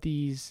bunch of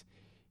these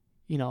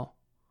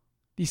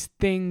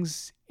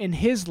things in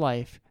his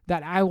life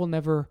that I will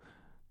never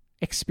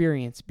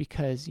experience,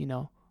 because,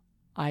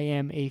 I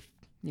am a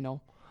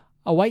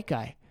white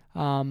guy.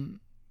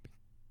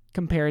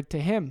 Compared to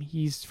him,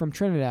 he's from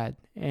Trinidad,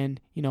 and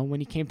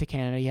when he came to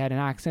Canada, he had an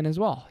accent as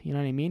well. You know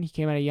what I mean? He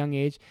came at a young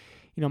age.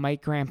 My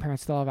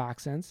grandparents still have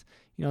accents,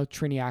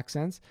 Trini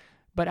accents,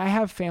 but I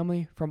have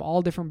family from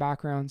all different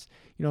backgrounds,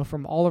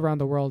 from all around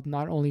the world,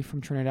 not only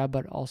from Trinidad,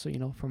 but also,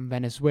 from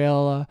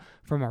Venezuela,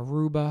 from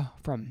Aruba,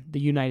 from the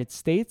United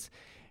States.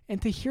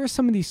 And to hear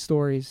some of these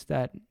stories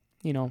that,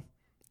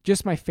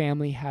 just my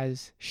family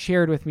has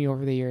shared with me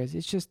over the years,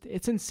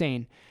 it's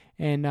insane.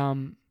 And,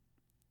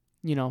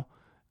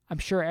 I'm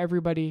sure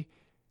everybody,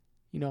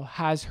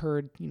 has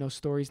heard,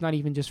 stories, not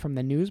even just from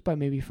the news, but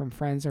maybe from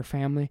friends or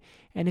family.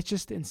 And it's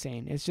just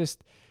insane. It's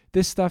just,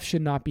 this stuff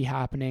should not be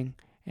happening.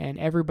 And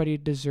everybody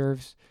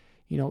deserves,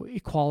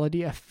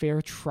 equality, a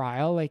fair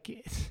trial.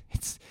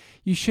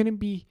 You shouldn't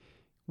be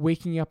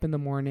waking up in the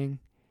morning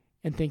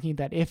and thinking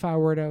that if I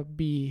were to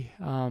be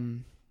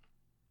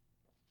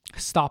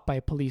stopped by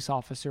a police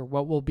officer,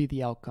 what will be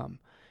the outcome?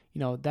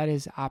 That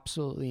is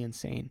absolutely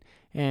insane.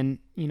 And,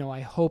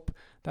 I hope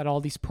that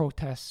all these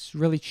protests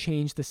really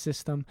change the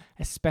system,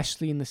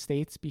 especially in the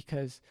States,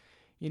 because,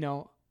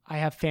 I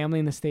have family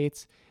in the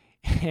States,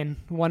 and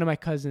one of my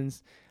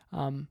cousins,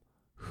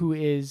 who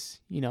is,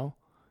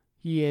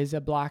 he is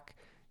a Black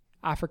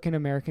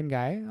African-American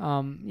guy,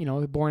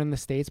 born in the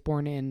States,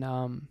 born in,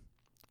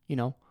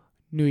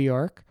 New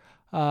York.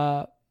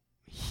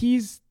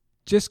 He's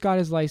just got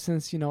his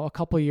license, a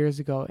couple of years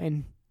ago.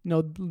 And,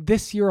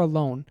 this year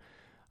alone,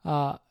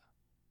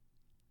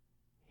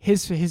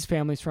 his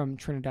family's from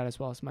Trinidad as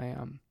well as my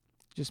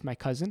just my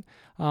cousin,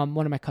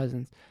 one of my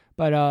cousins,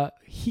 but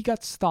he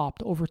got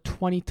stopped over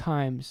 20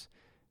 times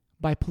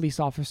by police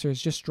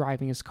officers just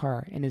driving his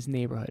car in his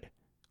neighborhood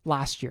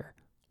last year.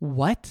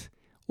 What?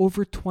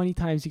 Over 20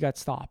 times he got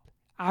stopped.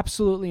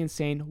 Absolutely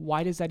insane.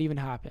 Why does that even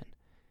happen?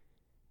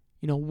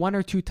 1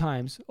 or 2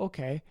 times,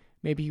 okay,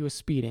 maybe he was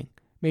speeding,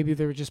 maybe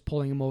they were just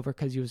pulling him over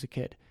because he was a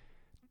kid.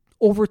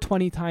 Over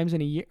 20 times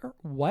in a year?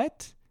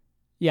 What?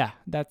 Yeah,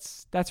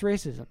 that's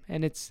racism,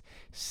 and it's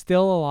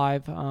still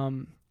alive,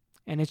 and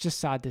it's just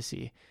sad to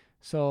see.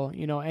 So,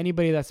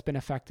 anybody that's been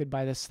affected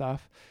by this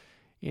stuff,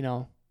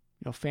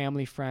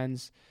 family,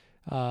 friends,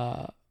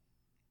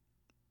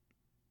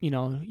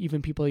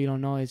 even people you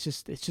don't know, it's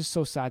just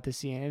so sad to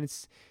see. And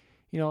it's,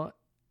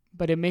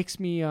 but it makes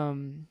me,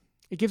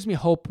 it gives me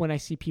hope when I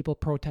see people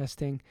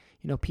protesting,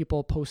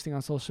 people posting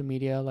on social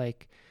media,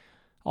 like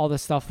all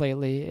this stuff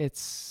lately.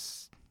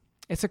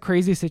 It's a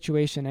crazy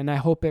situation, and I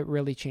hope it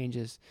really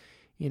changes.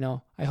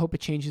 I hope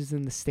it changes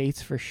in the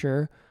States for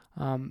sure.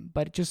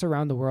 But just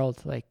around the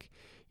world,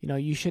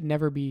 you should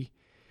never be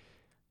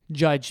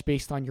judged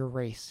based on your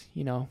race.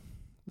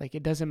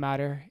 It doesn't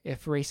matter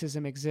if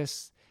racism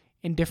exists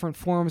in different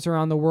forms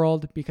around the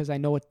world, because I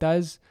know it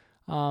does,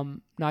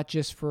 not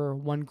just for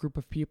one group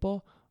of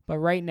people, but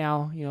right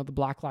now, the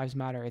Black Lives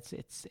Matter,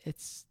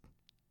 it's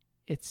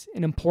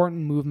an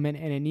important movement,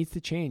 and it needs to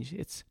change.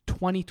 It's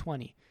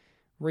 2020.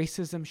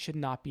 Racism should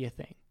not be a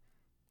thing,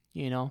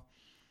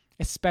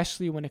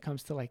 especially when it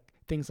comes to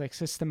things like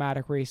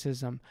systematic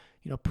racism,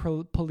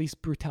 police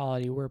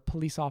brutality, where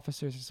police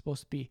officers are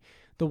supposed to be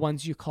the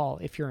ones you call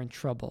if you're in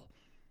trouble,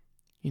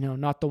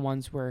 not the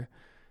ones where,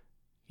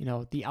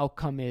 the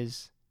outcome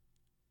is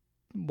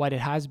what it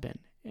has been.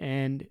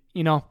 And,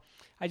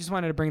 I just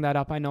wanted to bring that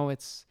up. I know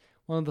it's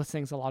one of those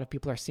things a lot of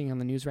people are seeing on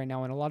the news right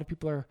now, and a lot of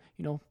people are,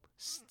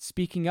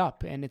 speaking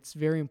up, and it's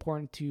very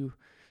important to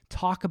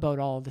talk about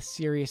all the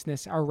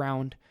seriousness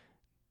around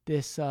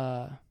this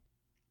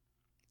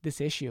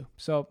issue.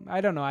 So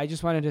I don't know. I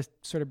just wanted to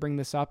sort of bring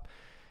this up.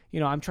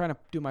 I'm trying to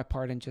do my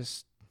part and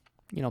just,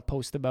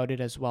 post about it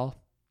as well.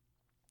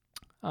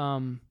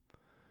 And,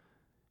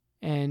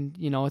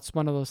 it's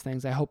one of those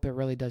things. I hope it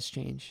really does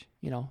change,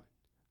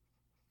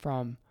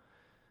 from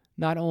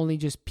not only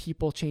just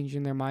people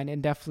changing their mind,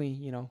 and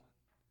definitely,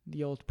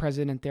 the old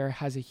president there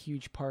has a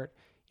huge part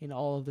in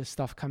all of this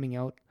stuff coming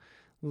out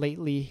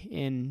lately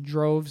in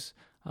droves.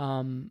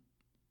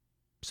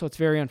 So it's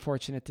very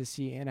unfortunate to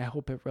see, and I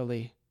hope it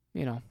really,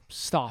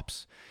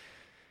 stops,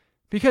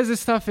 because this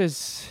stuff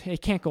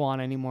it can't go on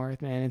anymore,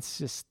 man.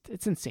 It's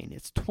insane.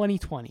 It's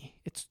 2020.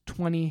 It's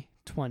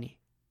 2020.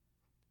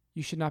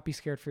 You should not be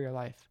scared for your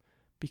life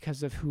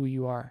because of who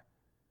you are,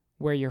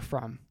 where you're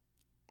from.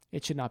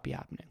 It should not be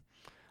happening.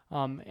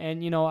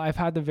 And, I've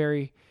had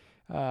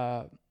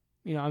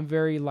I'm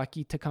very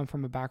lucky to come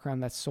from a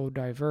background that's so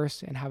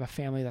diverse and have a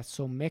family that's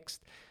so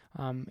mixed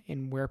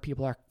in where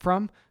people are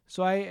from.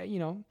 So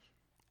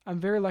I'm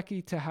very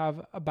lucky to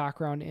have a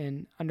background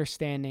in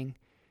understanding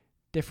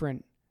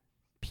different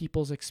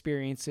people's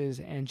experiences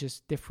and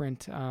just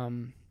different,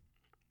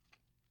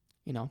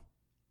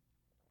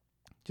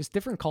 just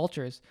different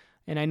cultures.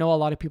 And I know a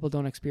lot of people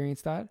don't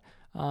experience that.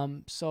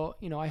 So,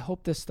 I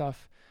hope this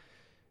stuff,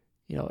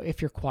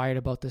 if you're quiet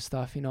about this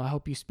stuff, I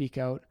hope you speak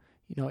out,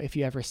 if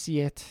you ever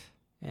see it,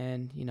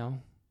 and,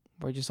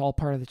 we're just all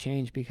part of the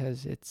change,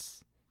 because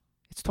it's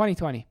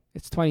 2020.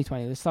 It's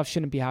 2020. This stuff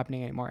shouldn't be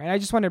happening anymore. And I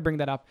just wanted to bring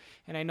that up.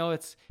 And I know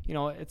it's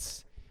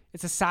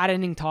a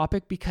saddening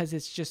topic, because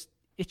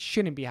it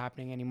shouldn't be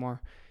happening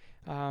anymore.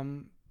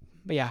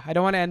 But yeah, I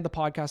don't want to end the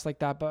podcast like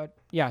that, but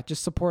yeah,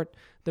 just support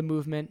the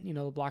movement,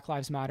 the Black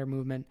Lives Matter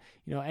movement,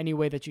 any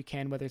way that you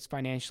can, whether it's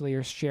financially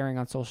or sharing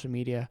on social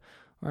media,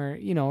 or,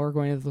 or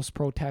going to those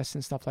protests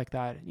and stuff like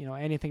that.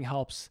 Anything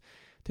helps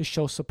to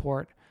show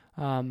support,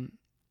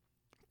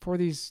 for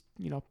these,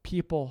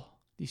 people,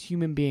 these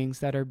human beings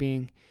that are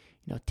being,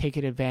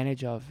 taken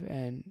advantage of.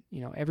 And,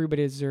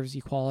 everybody deserves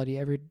equality.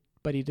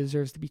 Everybody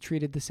deserves to be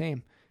treated the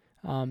same.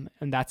 And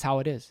that's how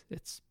it is.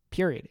 It's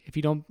period. If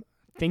you don't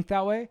think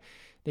that way,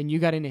 then you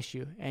got an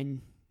issue.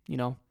 And,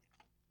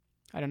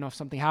 I don't know if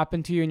something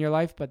happened to you in your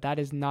life, but that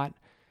is not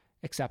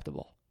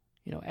acceptable.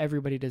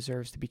 Everybody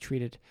deserves to be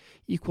treated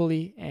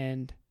equally,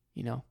 and,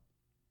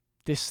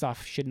 this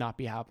stuff should not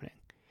be happening.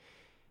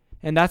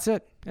 And that's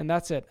it.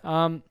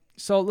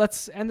 So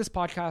let's end this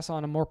podcast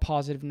on a more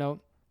positive note.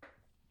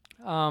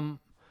 I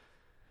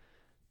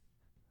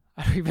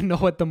don't even know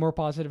what the more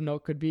positive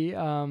note could be,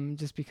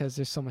 just because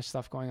there's so much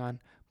stuff going on.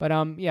 But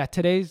yeah,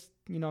 today's,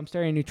 I'm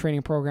starting a new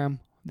training program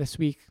this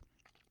week.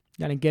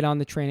 Gonna get on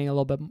the training a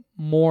little bit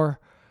more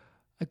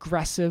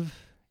aggressive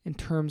in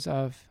terms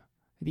of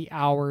the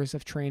hours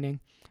of training.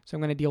 So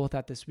I'm going to deal with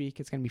that this week.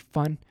 It's going to be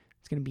fun.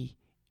 It's going to be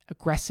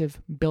aggressive,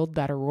 build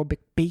that aerobic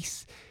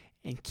base,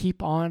 and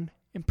keep on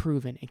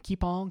improving and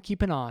keep on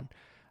keeping on.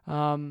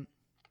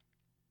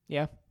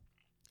 Yeah.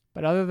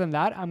 But other than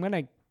that, I'm going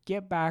to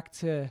get back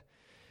to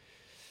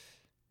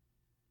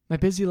my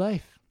busy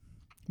life.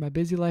 My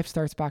busy life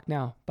starts back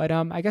now. But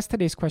I guess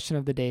today's question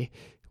of the day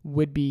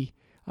would be,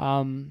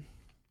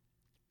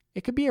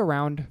 it could be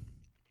around,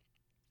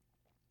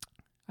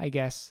 I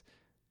guess,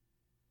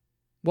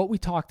 what we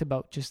talked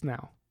about just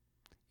now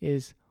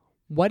is,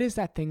 what is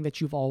that thing that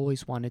you've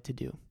always wanted to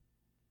do?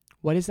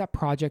 What is that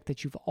project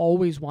that you've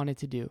always wanted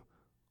to do?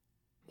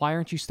 Why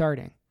aren't you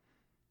starting?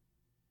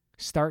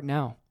 Start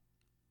now.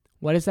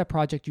 What is that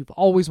project you've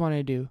always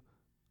wanted to do?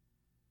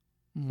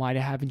 Why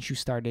haven't you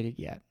started it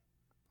yet?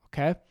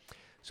 Okay?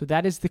 So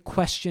that is the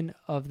question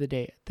of the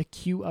day, the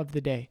cue of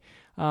the day.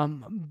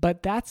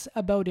 But that's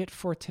about it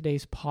for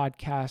today's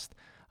podcast.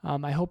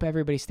 I hope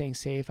everybody's staying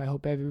safe. I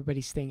hope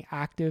everybody's staying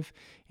active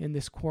in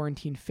this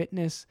quarantine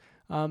fitness.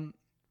 I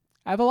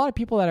have a lot of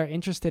people that are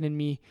interested in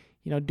me,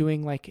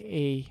 doing like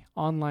a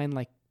online,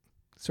 like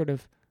sort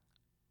of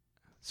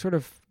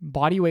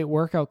body weight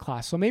workout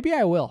class. So maybe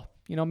I will,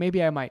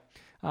 maybe I might.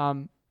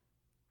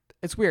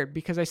 It's weird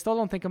because I still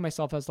don't think of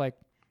myself as like,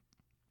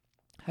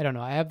 I don't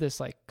know. I have this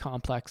like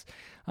complex.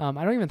 I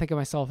don't even think of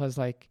myself as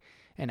like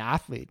an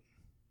athlete.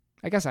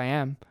 I guess I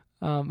am.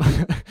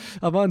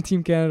 I'm on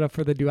Team Canada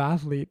for the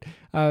duathlete,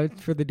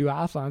 for the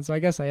duathlon. So I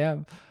guess I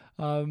am.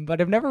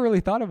 But I've never really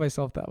thought of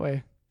myself that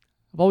way.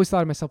 I've always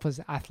thought of myself as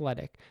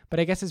athletic, but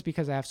I guess it's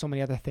because I have so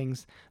many other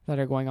things that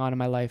are going on in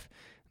my life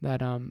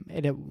that,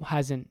 it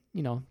hasn't,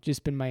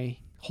 just been my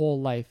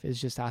whole life is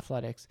just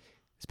athletics.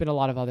 It's been a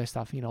lot of other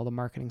stuff, the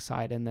marketing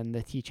side and then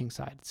the teaching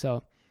side.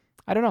 So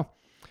I don't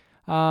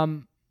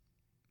know.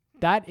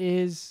 That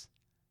is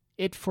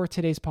it for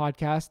today's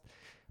podcast.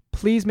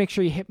 Please make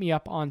sure you hit me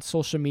up on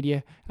social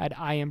media at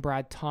I am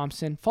Brad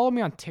Thompson. Follow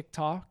me on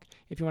TikTok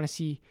if you want to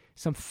see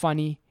some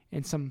funny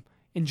and some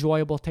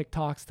enjoyable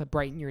TikToks to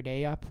brighten your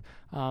day up.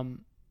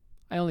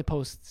 I only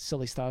post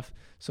silly stuff,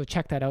 so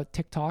check that out,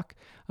 TikTok.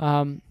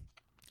 And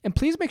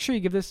please make sure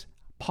you give this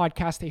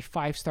podcast a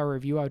 5-star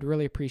review. I would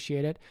really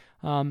appreciate it.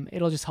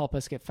 It'll just help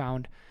us get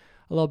found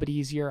a little bit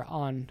easier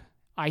on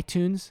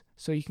iTunes.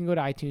 So you can go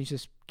to iTunes,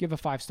 just give a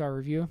 5-star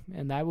review,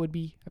 and that would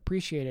be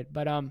appreciated.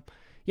 But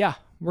yeah,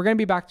 we're going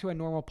to be back to a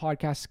normal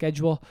podcast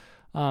schedule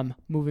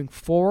moving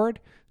forward.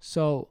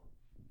 So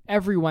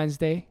every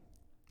Wednesday,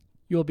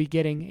 you'll be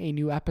getting a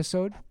new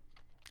episode,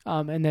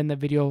 and then the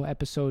video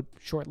episode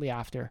shortly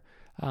after,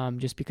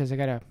 just because I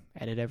got to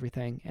edit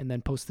everything and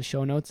then post the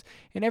show notes.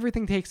 And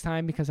everything takes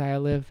time because I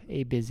live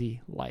a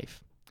busy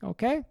life.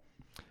 Okay?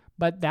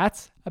 But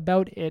that's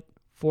about it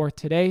for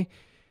today.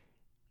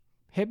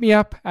 Hit me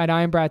up at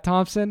I am Brad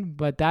Thompson,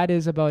 but that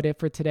is about it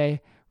for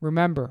today.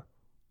 Remember,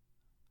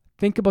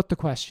 think about the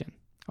question,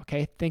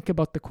 okay? Think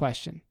about the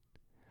question.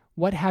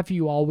 What have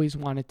you always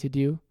wanted to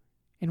do,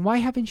 and why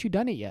haven't you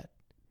done it yet?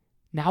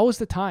 Now is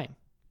the time,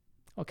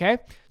 okay?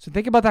 So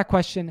think about that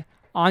question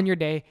on your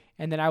day,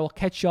 and then I will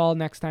catch y'all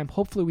next time.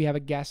 Hopefully we have a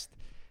guest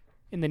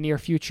in the near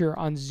future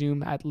on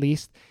Zoom at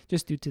least,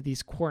 just due to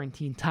these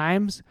quarantine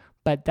times.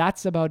 But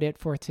that's about it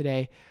for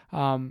today.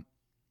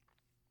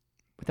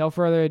 Without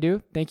further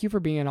ado, thank you for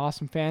being an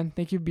awesome fan.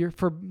 Thank you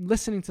for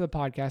listening to the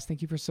podcast.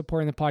 Thank you for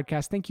supporting the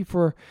podcast. Thank you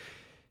for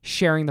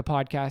sharing the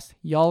podcast.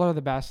 Y'all are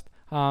the best.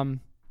 And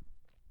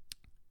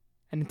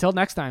until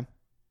next time,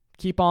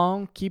 keep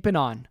on keeping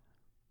on.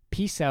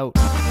 Peace out.